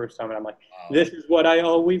it for the first time. And I'm like, wow. This is what I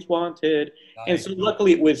always wanted. Nice. And so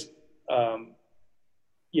luckily it was,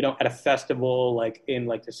 at a festival, like in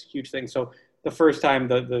like this huge thing. So the first time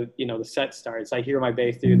the set starts, I hear my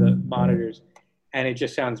bass through the monitors and it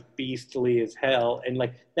just sounds beastly as hell. And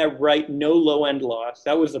like that, no low end loss.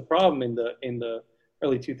 That was the problem in the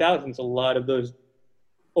early 2000s. A lot of those.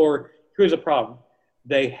 Or here's a problem.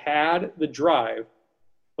 They had the drive,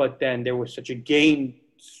 but then there was such a gain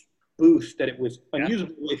boost that it was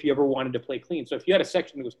unusable if you ever wanted to play clean. So if you had a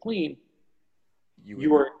section that was clean, you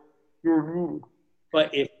were.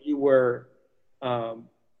 But if you were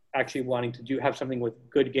actually wanting to have something with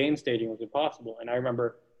good gain staging, it was impossible. And I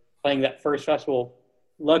remember playing that first festival.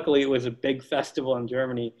 Luckily, it was a big festival in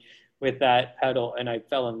Germany with that pedal, and I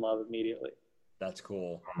fell in love immediately. That's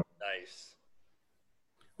cool. Nice.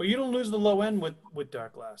 Well, you don't lose the low end with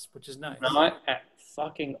Dark Glass, which is nice. Not at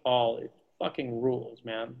fucking all. It fucking rules,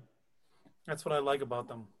 man. That's what I like about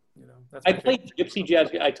them. I play gypsy jazz.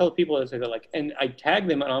 I tell people this, and I tag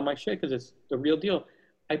them on all my shit because it's the real deal.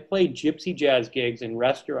 I play gypsy jazz gigs in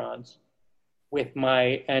restaurants with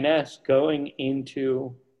my NS going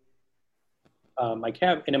into my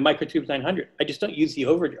cab in a Microtubes 900. I just don't use the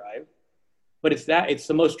overdrive, but it's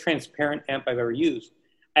the most transparent amp I've ever used.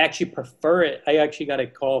 I actually prefer it. I actually got a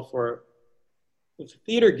call for a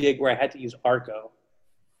theater gig where I had to use Arco.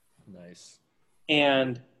 Nice.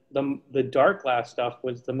 And the dark glass stuff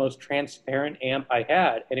was the most transparent amp I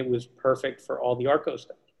had, and it was perfect for all the Arco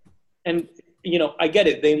stuff. And I get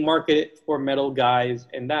it; they market it for metal guys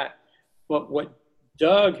and that, but what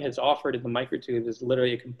Doug has offered in the microtubes is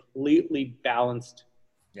literally a completely balanced,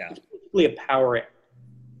 it's basically a power amp,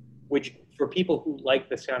 which for people who like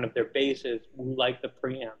the sound of their basses, who like the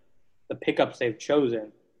preamp, the pickups they've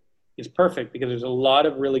chosen, is perfect because there's a lot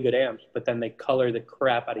of really good amps, but then they color the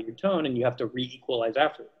crap out of your tone and you have to re-equalize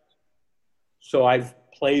afterwards. So I've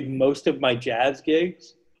played most of my jazz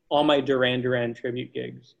gigs, all my Duran Duran tribute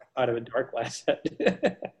gigs out of a dark glass set.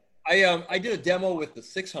 I did a demo with the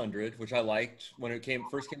 600, which I liked when it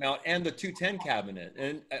first came out, and the 210 cabinet,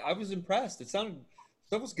 and I was impressed. Stuff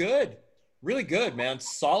was good, really good, man.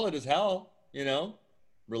 Solid as hell,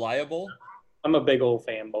 reliable. I'm a big old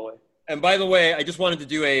fanboy. And by the way, I just wanted to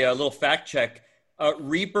do a little fact check.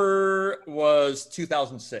 Reaper was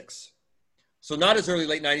 2006. So not as early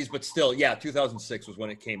late 90s, but still, 2006 was when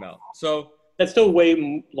it came out. So that's still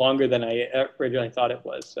way longer than I originally thought it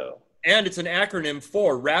was. So, and it's an acronym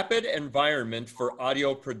for Rapid Environment for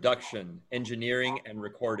Audio Production, Engineering, and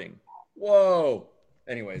Recording. Whoa.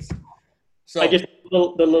 Anyways, so I just the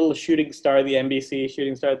little shooting star, the NBC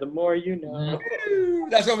shooting star. The more you know.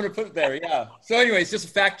 That's what I'm going to put there. Yeah. So, anyways, just a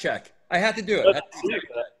fact check. I had to do it.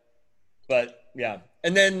 But yeah,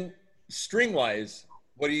 and then string wise,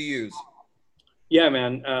 what do you use? Yeah,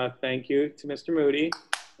 man. Thank you to Mr. Moody.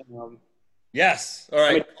 Yes. All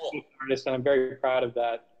right. I'm an artist, and I'm very proud of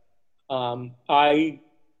that. I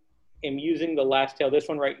am using the last tail. This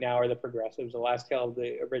one right now are the progressives, the last tail of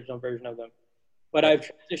the original version of them. But I've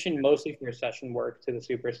transitioned mostly for session work to the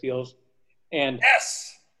Super Steels. And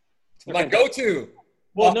yes, it's my go-to.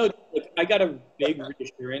 Well, no, I got a big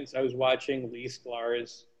reassurance. I was watching Lee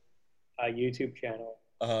Sklar's YouTube channel.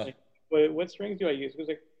 Like, what strings do I use? He was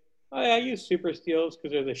like, I use Super Steels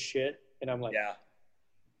because they're the shit. And I'm like, yeah,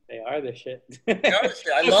 they are the shit. They are the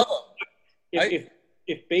shit. I love them.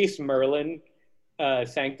 If Bass Merlin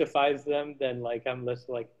sanctifies them, then like I'm just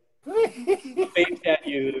like Bass Cat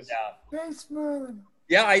uses. Yeah. Bass Merlin.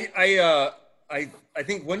 Yeah, I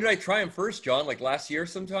think, when did I try them first, John? Like last year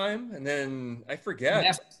sometime, and then I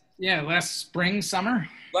forget. Last spring, summer.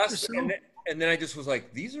 And then I just was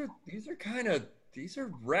like, these are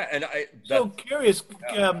rad. And So curious,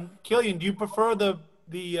 Killian, do you prefer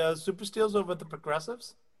the Super Steels over the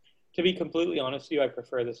progressives? To be completely honest with you, I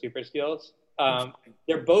prefer the Super Steels.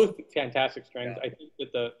 They're both fantastic strings. Yeah. I think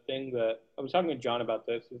that the thing that I was talking with John about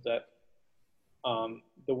this is that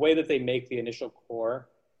the way that they make the initial core,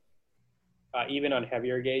 even on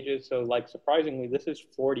heavier gauges. So like surprisingly, this is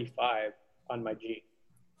 45 on my G.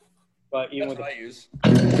 But even that's what I use.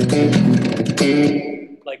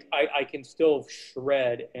 Like I can still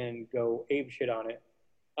shred and go ape shit on it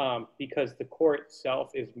because the core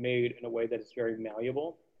itself is made in a way that it's very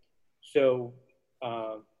malleable. So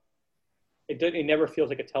it never feels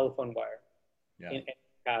like a telephone wire in any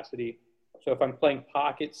capacity. So if I'm playing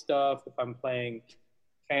pocket stuff, if I'm playing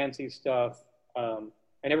fancy stuff,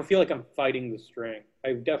 I never feel like I'm fighting the string.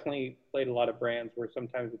 I've definitely played a lot of brands where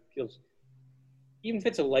sometimes it feels, even if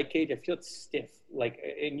it's a light gauge, I feel it's stiff. Like,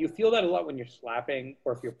 and you feel that a lot when you're slapping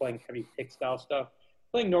or if you're playing heavy pick style stuff.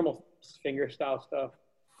 Playing normal finger style stuff,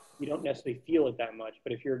 you don't necessarily feel it that much.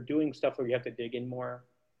 But if you're doing stuff where you have to dig in more.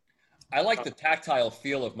 I like the tactile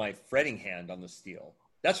feel of my fretting hand on the steel.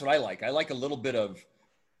 That's what I like. I like a little bit of,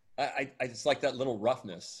 I just like that little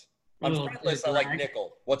roughness. On fretless, I like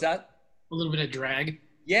nickel. What's that? A little bit of drag.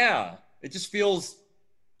 Yeah, it just feels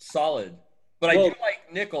solid. But I do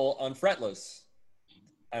like nickel on fretless.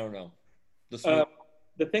 I don't know.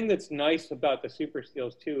 The thing that's nice about the Super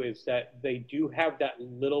Steels too is that they do have that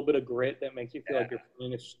little bit of grit that makes you feel like you're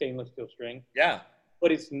playing a stainless steel string. Yeah.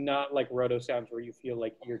 But it's not like roto sounds where you feel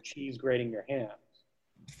like you're cheese grating your hands.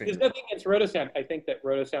 There's nothing against roto sound. I think that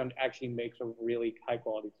roto sound actually makes a really high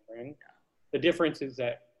quality string. The difference is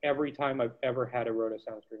that every time I've ever had a roto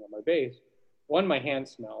sound string on my bass, one, my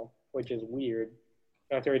hands smell, which is weird.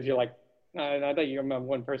 Afterwards, you're like, I thought you're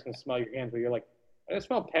one person to smell your hands, but you're like, I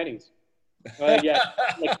smell pennies. Like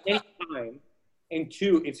any time. And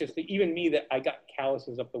two, it's just even me that I got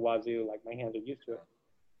calluses up the wazoo, like my hands are used to it.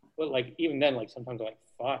 But like even then, like sometimes I'm like,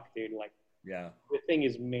 fuck, dude, like the thing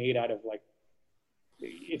is made out of like,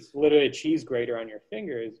 it's literally a cheese grater on your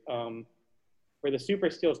fingers. Where the Super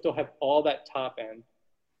Steel still have all that top end.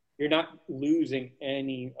 You're not losing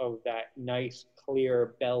any of that nice,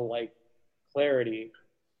 clear, bell-like clarity.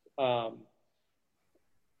 But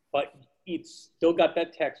it's still got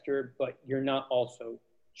that texture, but you're not also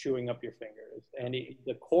chewing up your fingers. And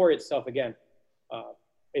the core itself, again,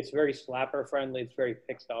 it's very slapper friendly. It's very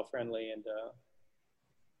pick style friendly, and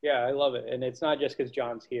Yeah, I love it, and it's not just because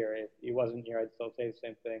John's here. If he wasn't here, I'd still say the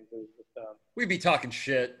same things. It was just, We'd be talking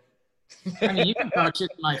shit. I mean, you can talk shit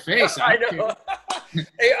in my face. I don't know. care.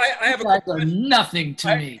 Hey, I have You a guys are nothing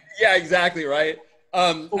to me. yeah, exactly right.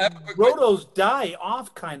 I Well, have a quick question. rotos die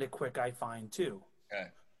off kind of quick, I find too. Okay.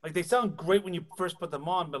 Like they sound great when you first put them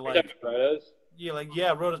on, but You're like talking about Rotos?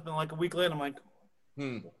 yeah, rotos. Been like a week later, I'm like,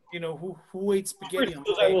 Hmm. who ate Super spaghetti on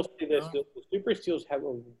Steels, I will say you this: know? the Super Steels have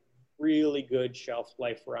a really good shelf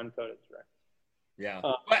life for uncoated strength. Yeah.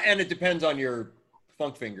 Uh, And it depends on your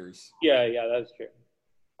funk fingers. Yeah, that's true.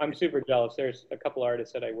 I'm super jealous. There's a couple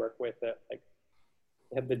artists that I work with that like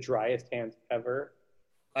have the driest hands ever.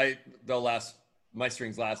 They'll last. My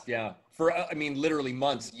strings last. Yeah. For I mean, literally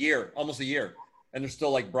months, almost a year, and they're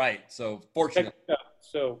still like bright. So Check fortunate. it out.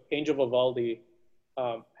 So Angel Vivaldi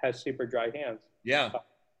has super dry hands. Yeah.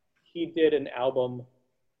 He did an album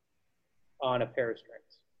on a pair of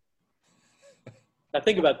strings. Now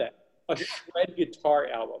think about that. A shred guitar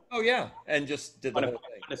album Oh yeah. And just did the on whole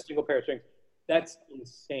thing. a single pair of strings. That's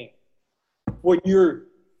insane. When you're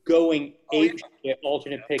going Oh, yeah. ape shit,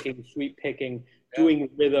 alternate picking, sweep picking, Yeah. doing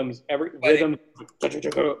rhythms, rhythm,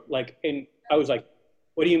 like, and I was like,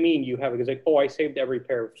 what do you mean you have it? He goes like, oh, I saved every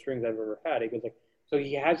pair of strings I've ever had. He goes like, so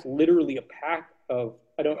he has literally a pack of,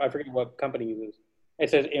 I forget what company he uses. It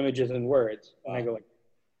says images and words. And I go like,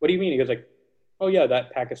 what do you mean? He goes like, oh yeah,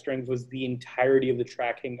 that pack of strings was the entirety of the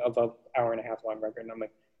tracking of an hour and a half long record. And I'm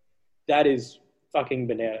like, that is fucking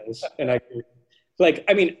bananas. And like,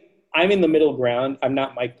 I mean, I'm in the middle ground. I'm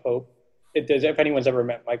not Mike Pope. If anyone's ever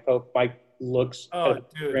met Mike Pope, Mike looks Oh, at a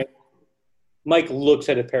dude. string. Mike looks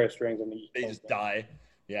at a pair of strings and They just die.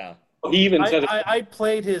 Yeah. he even said, I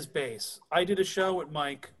played his bass. I did a show with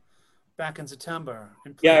Mike back in September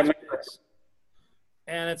and played Yeah, I his remember. bass.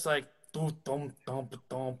 And it's like dum dum dum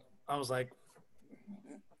dum. I was like,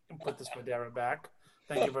 put this Madera back.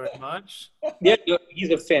 Thank you very much. Yeah, he's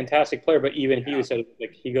a fantastic player, but even he said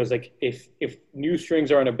like he goes like if new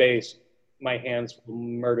strings are on a bass, my hands will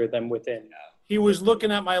murder them within. He was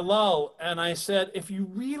looking at my lull, and I said, if you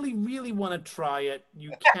really, really want to try it,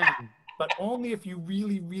 you can, but only if you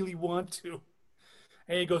really, really want to.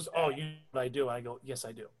 And he goes, oh, you know what I do? And I go, yes,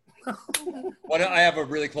 I do. I have a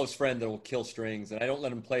really close friend that will kill strings, and I don't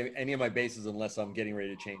let him play any of my basses unless I'm getting ready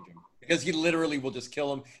to change them because he literally will just kill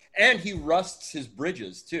them, and he rusts his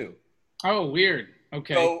bridges too. Oh, weird.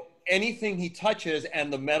 Okay. So anything he touches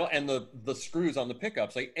and the metal and the screws on the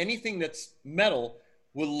pickups, like anything that's metal,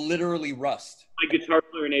 will literally rust. My guitar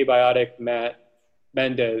player in Abiotic, Matt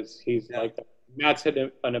Mendez, he's like Matt's had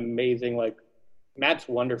an amazing like Matt's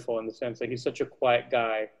wonderful in the sense that he's such a quiet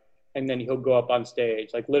guy, and then he'll go up on stage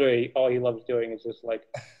like literally all he loves doing is just like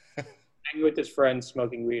hanging with his friends,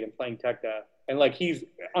 smoking weed, and playing tech death. And like he's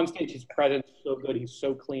on stage, his presence is so good. He's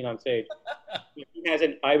so clean on stage. He has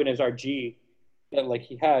an Ibanez RG that like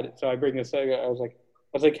he had. So I bring this. I was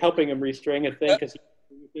like helping him restring a thing because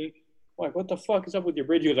he like, what the fuck is up with your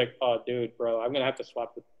bridge? He was like, oh, dude, bro, I'm gonna have to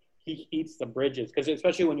swap. He eats the bridges because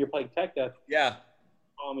especially when you're playing tech death. Yeah.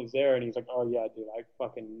 Tom is there and he's like, oh yeah, dude,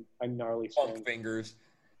 I gnarly Funk string. fingers.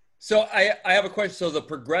 So I have a question. So the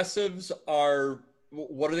progressives are,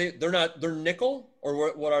 what are they? They're nickel,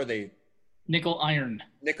 or what are they? Nickel iron.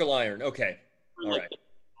 Nickel iron. Okay. All right.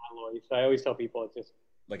 Alloy. So I always tell people it's just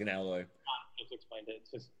Like an alloy. just explained it.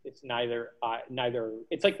 It's neither.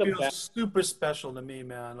 It's like the Feels best. super special to me,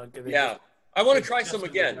 man. Like Yeah. I want to it's try some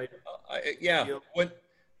definitely again. right. Yeah.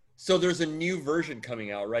 So there's a new version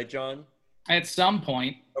coming out, right, John? At some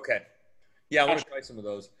point. Okay. Yeah, I want to try some of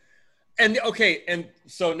those. And okay, and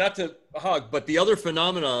so not to hog, but the other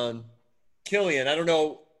phenomenon, Killian, I don't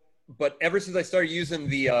know, but ever since I started using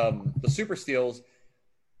the Super Steels,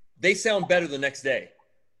 they sound better the next day.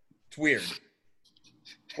 It's weird.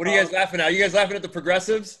 What are you guys laughing at? Are you guys laughing at the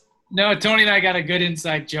progressives? No, Tony and I got a good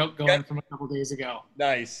inside joke going from a couple days ago.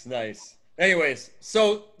 Nice. Anyways,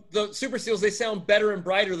 so the Super Steels, they sound better and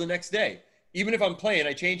brighter the next day. Even if I'm playing,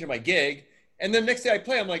 I change in my gig, and then next day I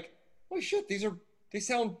play, I'm like, holy shit, they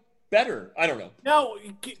sound better. I don't know. Now,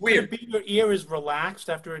 could Weird. it be your ear is relaxed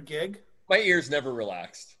after a gig? My ear's never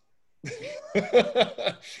relaxed.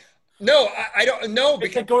 No, I don't know.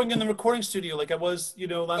 It's like going in the recording studio, like I was,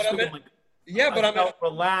 last But week. I'm I'm like, I felt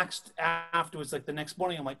relaxed afterwards. Like the next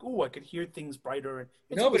morning, I'm like, ooh, I could hear things brighter. And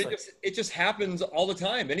no, but it just happens all the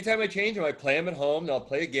time. Anytime I change them, I play them at home, and I'll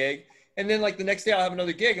play a gig, and then like the next day I'll have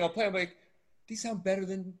another gig, and I'll play them like, these sound better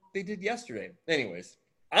than they did yesterday. Anyways,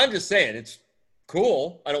 I'm just saying it's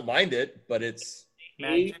cool. I don't mind it, but it's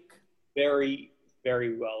magic. Very,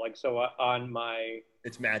 very well. Like so on my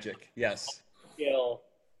it's magic. Yes. scale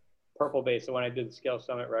purple bass. So when I did the Scale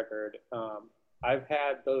Summit record, I've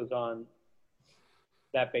had those on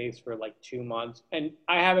that bass for like 2 months, and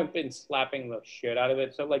I haven't been slapping the shit out of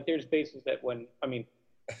it. So like, there's basses that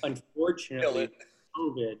unfortunately,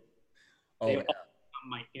 COVID, they all become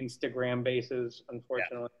my Instagram basses.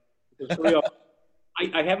 Unfortunately, because for real,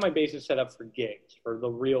 I have my basses set up for gigs, for the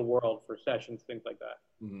real world, for sessions, things like that.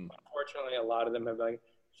 Mm-hmm. Unfortunately, a lot of them have like.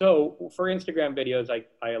 So for Instagram videos,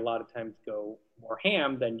 I a lot of times go more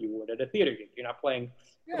ham than you would at a theater gig. You're not playing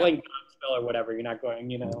Godspell or whatever. You're not going, like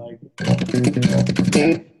you're not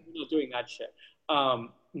doing that shit.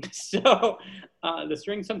 So the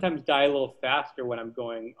strings sometimes die a little faster when I'm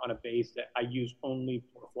going on a bass that I use only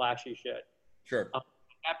for flashy shit. Sure.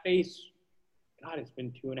 That bass, God, it's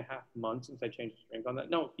been 2.5 months since I changed the strings on that.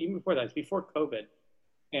 No, even before that. It's before COVID,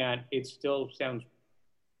 and it still sounds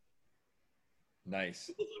nice.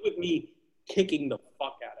 With me kicking the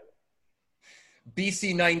fuck out of it.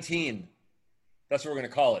 BC19. That's what we're going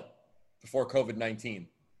to call it. Before COVID-19.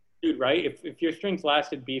 Dude, right? If your strings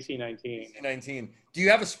lasted BC19. BC19. Do you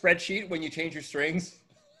have a spreadsheet when you change your strings?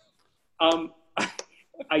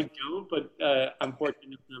 I don't, but I'm fortunate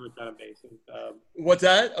enough to have a ton of basses. What's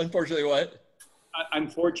that? Unfortunately, what? I'm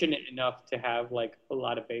fortunate enough to have like a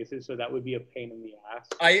lot of basses, so that would be a pain in the ass.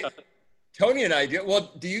 Tony and I do.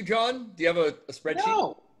 Well, do you, John? Do you have a spreadsheet?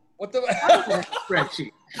 No. What the? I don't have a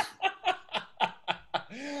spreadsheet.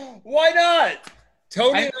 Why not?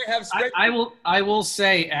 Tony and I have spreadsheets. I will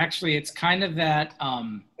say, actually, it's kind of that.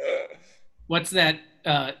 What's that?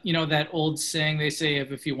 That old saying they say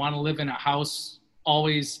if you want to live in a house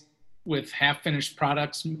always with half-finished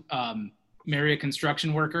products, marry a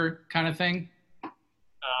construction worker kind of thing.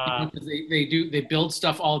 Because they build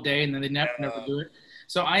stuff all day and then they never do it.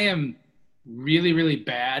 So I am really, really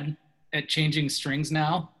bad at changing strings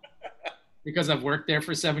now because I've worked there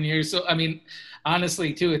for 7 years. So, I mean,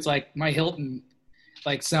 honestly, too, it's like my Hilton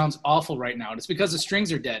sounds awful right now. And it's because the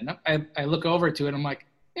strings are dead. And I look over to it and I'm like,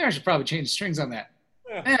 I should probably change the strings on that.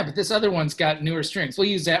 Yeah, but this other one's got newer strings. We'll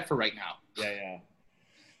use that for right now. Yeah.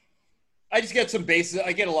 I just get some basses.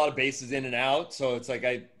 I get a lot of basses in and out. So it's like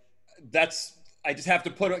I just have to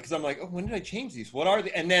put it because I'm like, oh, when did I change these? What are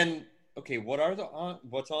they? And then, okay,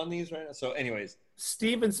 what's on these right now? So anyways.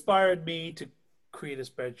 Steve inspired me to create a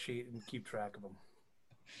spreadsheet and keep track of them.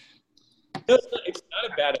 It's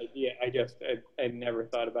not a bad idea. I never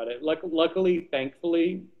thought about it. Luckily,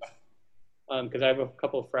 thankfully, because I have a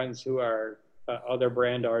couple of friends who are other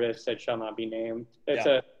brand artists that shall not be named. It's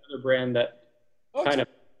a brand that kind of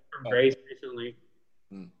embraced recently.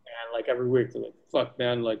 And like every week they're like, fuck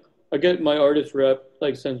man, like I get my artist rep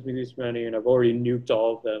sends me this many and I've already nuked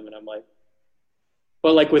all of them, and I'm like,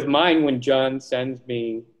 but like with mine, when John sends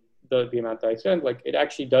me the amount that I send, like it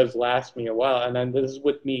actually does last me a while. And then this is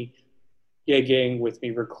with me gigging, with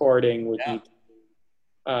me recording, with me.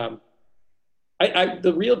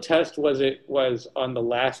 The real test was on the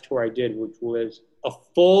last tour I did, which was a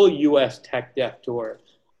full U.S. tech death tour,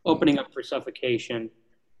 opening up for Suffocation,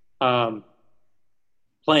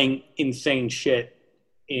 playing insane shit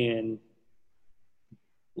in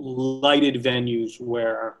lighted venues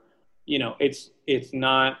where, it's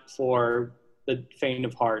not for the faint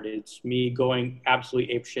of heart. It's me going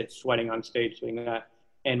absolutely apeshit, sweating on stage doing that.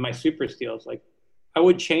 And my super steels, like I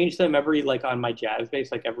would change them every, on my jazz bass,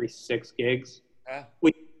 every 6 gigs.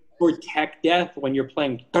 For tech death, when you're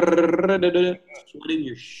playing, sweating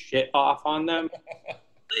your shit off on them.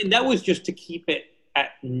 And that was just to keep it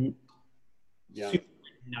at super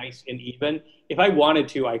nice and even. If I wanted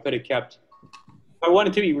to, I could have kept. If I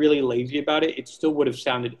wanted to be really lazy about it, it still would have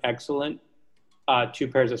sounded excellent. 2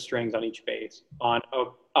 pairs of strings on each bass on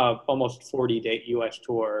a almost 40-day U.S.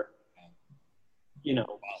 tour.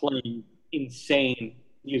 Playing insane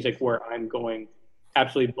music where I'm going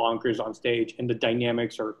absolutely bonkers on stage, and the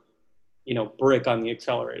dynamics are, brick on the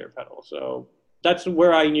accelerator pedal. So that's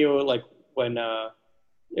where I knew, when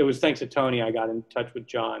it was thanks to Tony, I got in touch with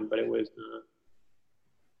John, but it was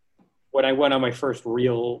when I went on my first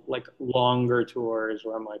real, longer tours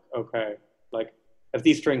where I'm like, okay, if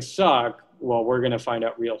these strings suck, well, we're going to find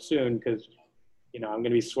out real soon because, I'm going to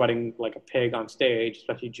be sweating like a pig on stage,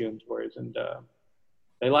 especially June tours, and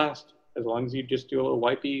they last as long as you just do a little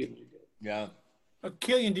wipey. And you're good. Yeah.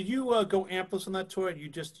 Killian, did you go ampless on that tour? You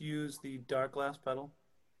just used the dark glass pedal?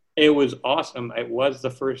 It was awesome. It was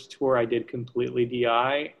the first tour I did completely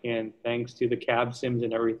DI, and thanks to the cab sims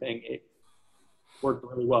and everything, it worked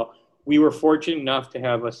really well. We were fortunate enough to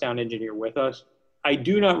have a sound engineer with us. I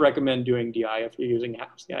do not recommend doing DI if you're using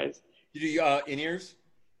apps, guys. Did you in-ears?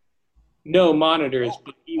 No monitors,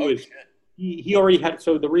 but he already had.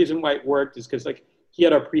 So the reason why it worked is because he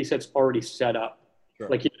had our presets already set up. Sure.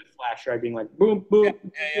 He had a flash drive being boom, boom.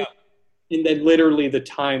 Yeah. And then literally the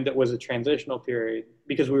time that was a transitional period,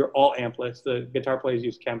 because we were all ampless, the guitar players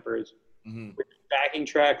used Kempers, backing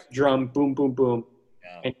tracks, drum, boom, boom, boom.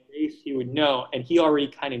 Yeah. And bass, he would know, and he already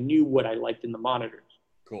kind of knew what I liked in the monitors.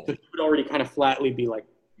 Cool. So he would already kind of flatly be like,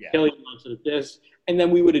 Yeah. Kelly wants it at this, and then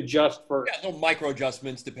we would adjust for. Yeah, little micro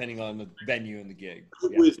adjustments depending on the venue and the gig.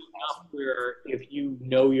 It was enough where if you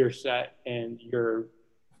know your set and you're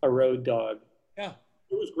a road dog, yeah,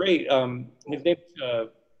 it was great. His name's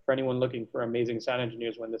for anyone looking for amazing sound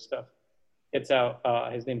engineers when this stuff gets out.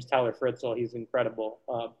 His name's Tyler Fritzl. He's incredible.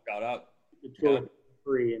 Shout out. Yeah.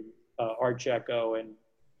 Free and Art Checo and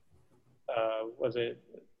was it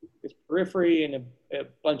his Periphery and a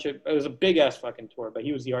bunch of, it was a big ass fucking tour, but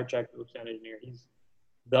he was the Art Checo sound engineer. He's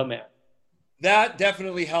the man. That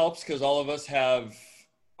definitely helps because all of us have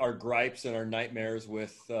our gripes and our nightmares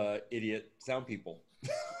with idiot sound people.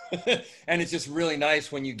 And it's just really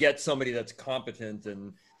nice when you get somebody that's competent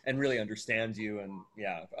and really understands you. And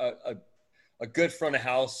yeah, a good front of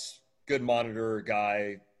house, good monitor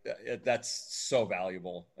guy, that's so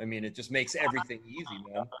valuable. I mean, it just makes everything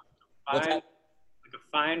easy, man. Like a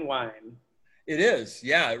fine wine. It is.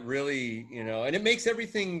 Yeah, it really, and it makes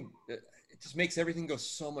everything, it just makes everything go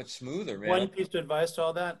so much smoother, man. One piece of advice to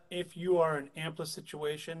all that, if you are in an ampless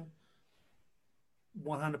situation,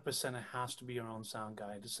 100% it has to be your own sound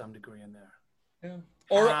guy to some degree in there. Yeah.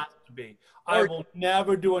 Or has to be. I will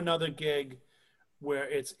never do another gig where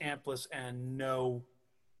it's ampless and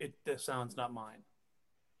the sound's not mine.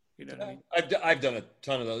 You know what I mean? I've done a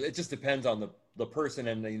ton of those. It just depends on the person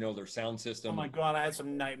and their sound system. Oh my God, I had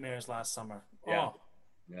some nightmares last summer. Yeah. Oh.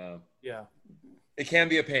 Yeah. Yeah. It can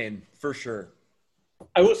be a pain for sure.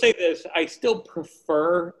 I will say this: I still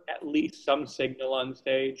prefer at least some signal on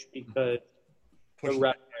stage because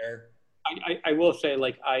I will say,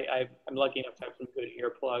 like, I'm lucky enough to have some good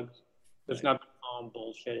earplugs. It's not phone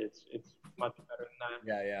bullshit. It's much better than that.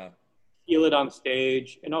 Yeah, yeah. Feel it on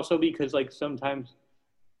stage, and also because like sometimes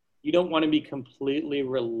you don't want to be completely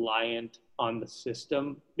reliant on the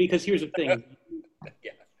system. Because here's the thing: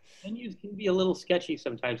 yeah, venues can be a little sketchy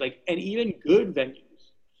sometimes, like, and even good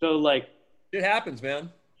venues. So like, it happens,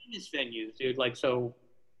 man. Famous venues, dude. Like, so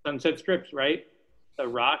Sunset Strips, right? The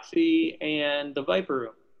Roxy and the Viper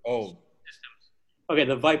Room. Oh. Systems. Okay,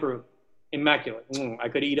 the Viper Room, immaculate. I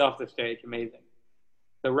could eat off the stage, amazing.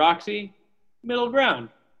 The Roxy, middle ground.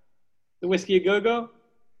 The Whiskey A Go-Go,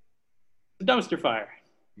 the dumpster fire.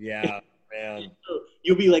 Yeah, man.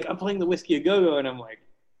 You'll be like, I'm playing the Whiskey A Go-Go, and I'm like,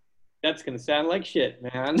 that's going to sound like shit,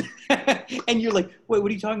 man. And you're like, wait,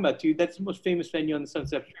 what are you talking about, dude? That's the most famous venue on the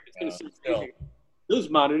Sunset Strip. It's going to sound crazy. Those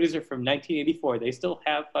monitors are from 1984. They still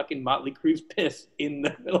have fucking Motley Crue's piss in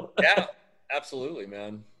the middle. Yeah, absolutely,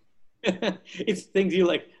 man. It's things you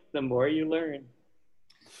like, the more you learn.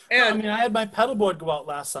 And I mean, I had my pedal board go out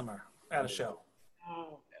last summer at a show.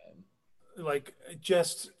 Oh, like,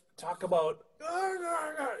 just talk about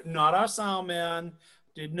not our sound man,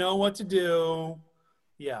 didn't know what to do.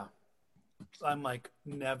 Yeah. I'm like,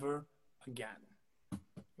 never again.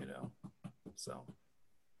 So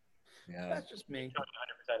yeah, that's just me.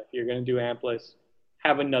 100%. If you're going to do ampless,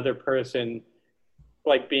 have another person,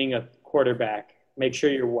 like being a quarterback. Make sure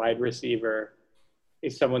your wide receiver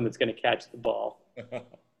is someone that's going to catch the ball.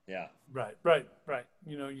 Yeah. Right.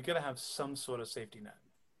 You got to have some sort of safety net.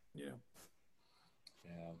 Yeah.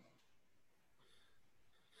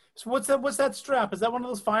 So what's that strap? Is that one of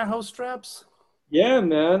those fire hose straps? Yeah,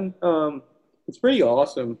 man. It's pretty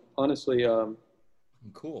awesome, honestly.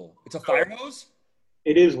 Cool. It's a fire hose?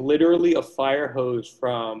 It is literally a fire hose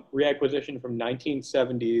from reacquisition from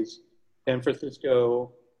 1970s San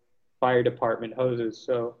Francisco Fire Department hoses.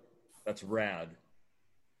 So that's rad.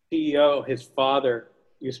 CEO, his father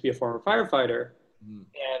used to be a former firefighter,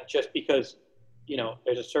 and just because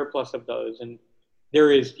there's a surplus of those, and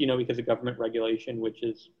there is because of government regulation, which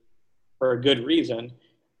is for a good reason,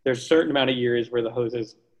 there's a certain amount of years where the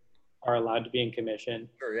hoses are allowed to be in commission.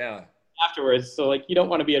 Sure, yeah. Afterwards, so like you don't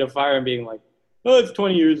want to be at a fire and being like, oh, it's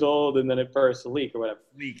 20 years old and then it bursts a leak or whatever.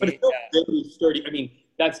 But it's still very sturdy. I mean,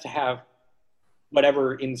 that's to have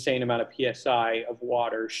whatever insane amount of PSI of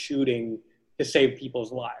water shooting to save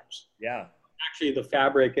people's lives. Yeah. Actually, the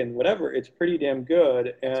fabric and whatever, it's pretty damn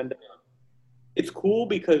good. And it's cool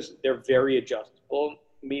because they're very adjustable.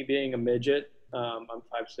 Me being a midget, I'm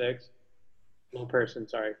 5'6". Little person,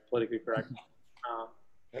 sorry, politically correct.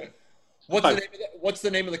 What's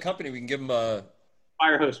the name of the company? We can give them a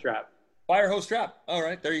fire hose strap. Fire hose strap. All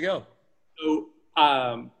right, there you go. So,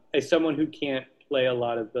 as someone who can't play a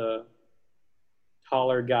lot of the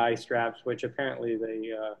taller guy straps, which apparently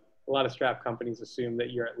a lot of strap companies assume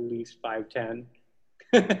that you're at least 5'10",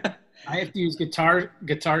 I have to use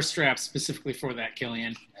guitar straps specifically for that,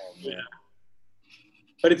 Killian. Oh Yeah. man,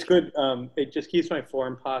 But it's good. It just keeps my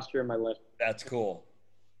form posture and my left. that's cool.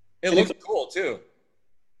 It And looks it's, cool too.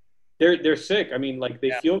 they're sick. I mean, like they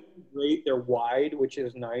Yeah. feel great. They're wide, which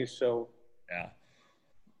is nice. Yeah.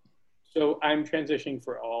 So I'm transitioning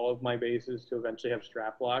for all of my basses to eventually have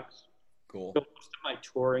strap locks. Cool. So most of my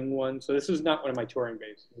touring ones. So this is not one of my touring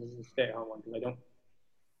basses. This is a stay-at-home one because I don't.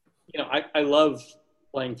 I love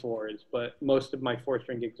playing fours, but most of my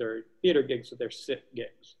four-string gigs are theater gigs, so they're sit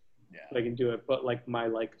gigs. Yeah. So I can do it. But like my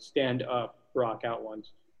stand-up rock out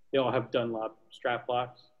ones, they all have Dunlop strap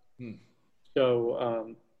locks. Hmm.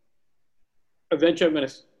 So eventually I'm going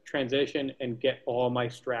to transition and get all my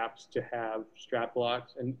straps to have strap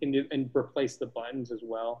locks and replace the buttons as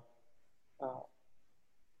well.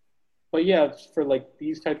 But yeah, for like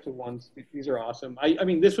these types of ones, these are awesome. I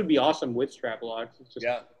mean, this would be awesome with strap locks. It's just,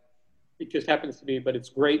 Yeah. it just happens to be, but it's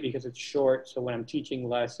great because it's short. So when I'm teaching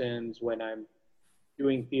lessons, when I'm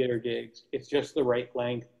doing theater gigs, it's just the right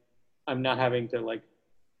length. I'm not having to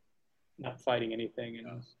not fighting anything, and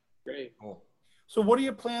it's great. Cool. So what are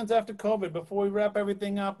your plans after COVID? Before we wrap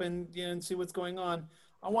everything up and and see what's going on,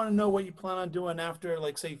 I want to know what you plan on doing after,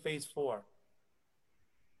 like, say, phase 4.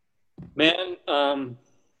 Man,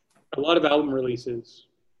 a lot of album releases.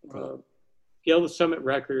 Scale the Summit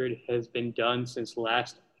record has been done since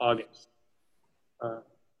last August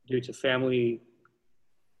due to family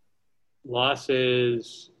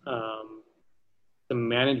losses, some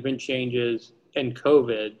management changes, and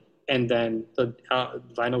COVID, and then the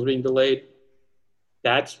vinyl's being delayed.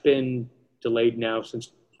 That's been delayed now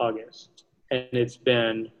since August, and it's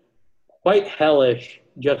been quite hellish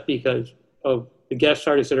just because of the guest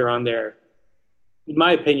artists that are on there. In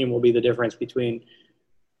my opinion, will be the difference between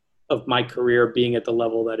of my career being at the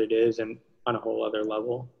level that it is and on a whole other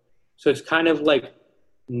level. So it's kind of like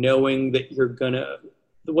knowing that you're gonna.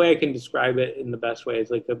 The way I can describe it in the best way is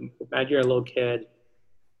like imagine you're a little kid,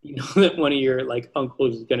 you know that one of your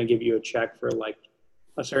uncles is gonna give you a check for like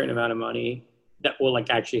a certain amount of money that will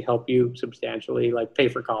actually help you substantially, like pay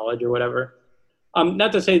for college or whatever.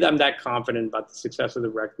 Not to say that I'm that confident about the success of the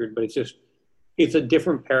record, but it's a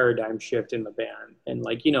different paradigm shift in the band. And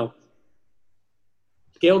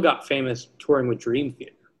Scale got famous touring with Dream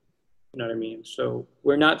Theater. You know what I mean? So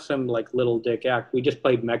we're not some little dick act. We just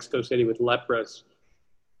played Mexico City with Leprous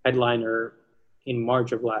headliner in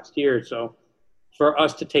March of last year. So for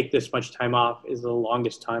us to take this much time off is the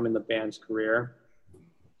longest time in the band's career.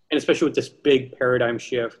 And especially with this big paradigm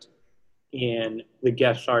shift in the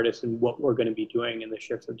guest artists and what we're going to be doing in the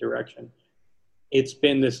shift of direction. It's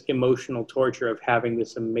been this emotional torture of having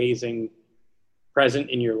this amazing present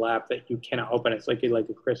in your lap that you cannot open. It's like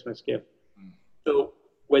a Christmas gift. So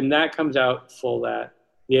when that comes out full, the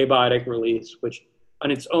Abiotic release, which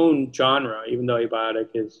on its own genre, even though Abiotic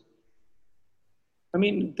is, I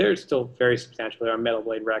mean, they're still very substantial. There are Metal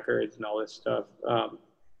Blade Records and all this stuff.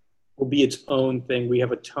 Will be its own thing. We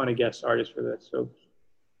have a ton of guest artists for this. So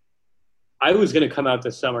I was going to come out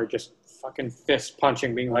this summer just fucking fist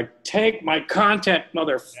punching, being like, take my content,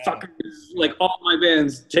 motherfuckers. Yeah. Like all my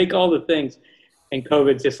bands, take all the things. And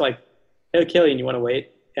COVID's just like, hey, Killian, you want to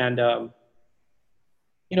wait? And,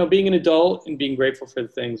 being an adult and being grateful for the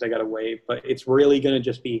things, I got to wait. But it's really going to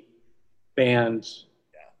just be bands,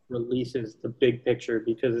 releases, the big picture.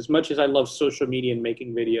 Because as much as I love social media and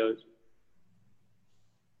making videos,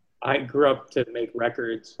 I grew up to make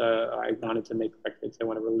records. I wanted to make records. I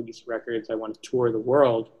want to release records. I want to tour the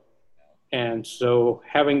world. And so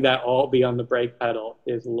having that all be on the brake pedal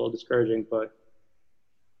is a little discouraging, but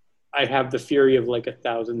I have the fury of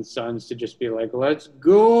 1,000 suns to just be like, let's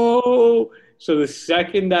go. So the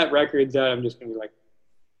second that record's out, I'm just going to be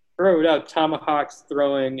throw it out, tomahawks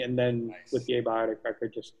throwing, and then with the Abiotic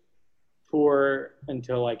record, just tour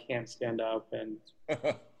until I can't stand up and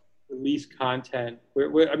release content.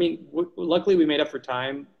 Luckily we made up for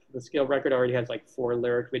time. The Scale record already has 4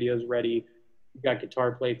 lyric videos ready. We've got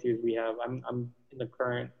guitar playthroughs. I'm in the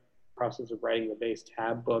current process of writing the bass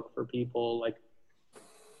tab book for people.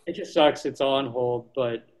 It just sucks. It's all on hold,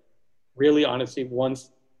 but really, honestly,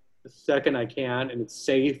 the second I can, and it's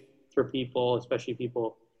safe for people, especially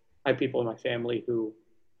I have people in my family who,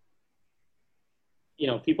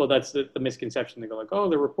 people, that's the misconception. They go oh,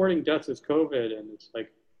 they're reporting deaths as COVID, and it's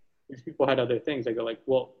these people had other things. I go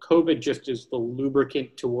well, COVID just is the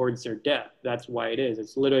lubricant towards their death. That's why it is.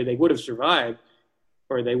 It's literally, they would have survived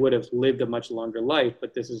or they would have lived a much longer life,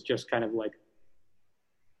 but this is just kind of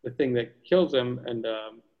the thing that kills them. And,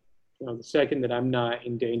 the second that I'm not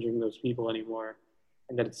endangering those people anymore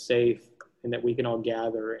and that it's safe and that we can all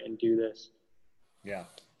gather and do this. Yeah.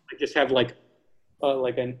 I just have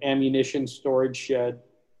like an ammunition storage shed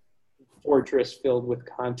fortress filled with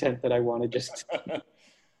content that I want to just.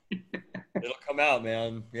 It'll come out,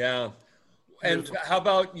 man. Yeah. And how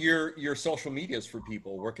about your social medias for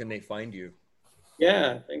people? Where can they find you?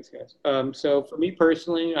 Yeah, thanks, guys. So for me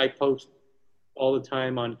personally, I post all the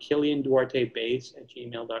time on Killian Duarte Bass at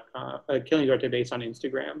gmail.com. Killian Duarte Bass on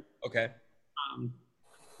Instagram. Okay. Um,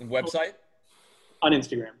 And website? on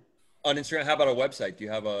Instagram. On Instagram, how about a website? Do you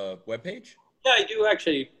have a web page? Yeah, I do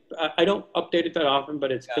actually. I don't update it that often,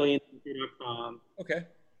 but it's Yeah. killian.com. Okay.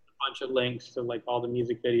 A bunch of links to like all the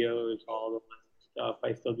music videos, all the stuff.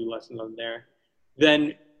 I still do lessons on there.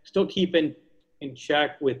 Then still keep in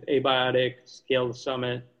check with Abiotic, Scale the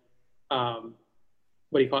Summit.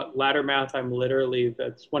 What do you call it? Laddermouth.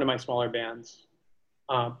 That's one of my smaller bands.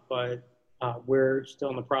 But we're still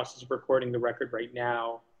in the process of recording the record right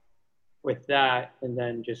now with that. And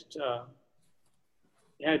then just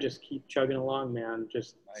keep chugging along, man.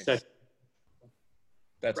 Just Nice.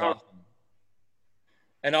 That's awesome.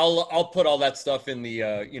 And I'll put all that stuff in the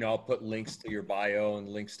I'll put links to your bio and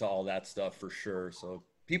links to all that stuff for sure, so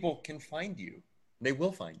people can find you. They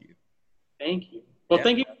will find you. Thank you. Well, Yeah.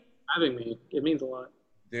 thank you for having me. It means a lot.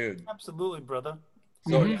 Dude. Absolutely, brother.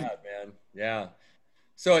 So yeah, man. Yeah.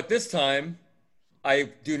 So at this time, I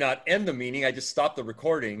do not end the meeting. I just stop the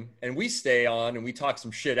recording and we stay on and we talk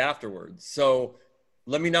some shit afterwards. So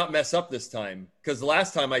let me not mess up this time, because the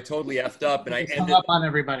last time I totally effed up and I hung up on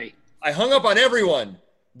everybody. I hung up on everyone.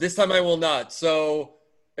 This time I will not. So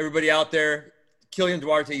everybody out there, Killian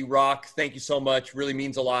Duarte, you rock. Thank you so much. Really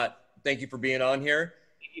means a lot. Thank you for being on here.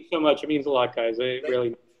 Thank you so much. It means a lot, guys.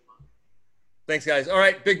 Thanks, guys. All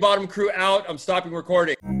right, Big Bottom Crew out. I'm stopping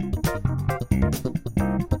recording.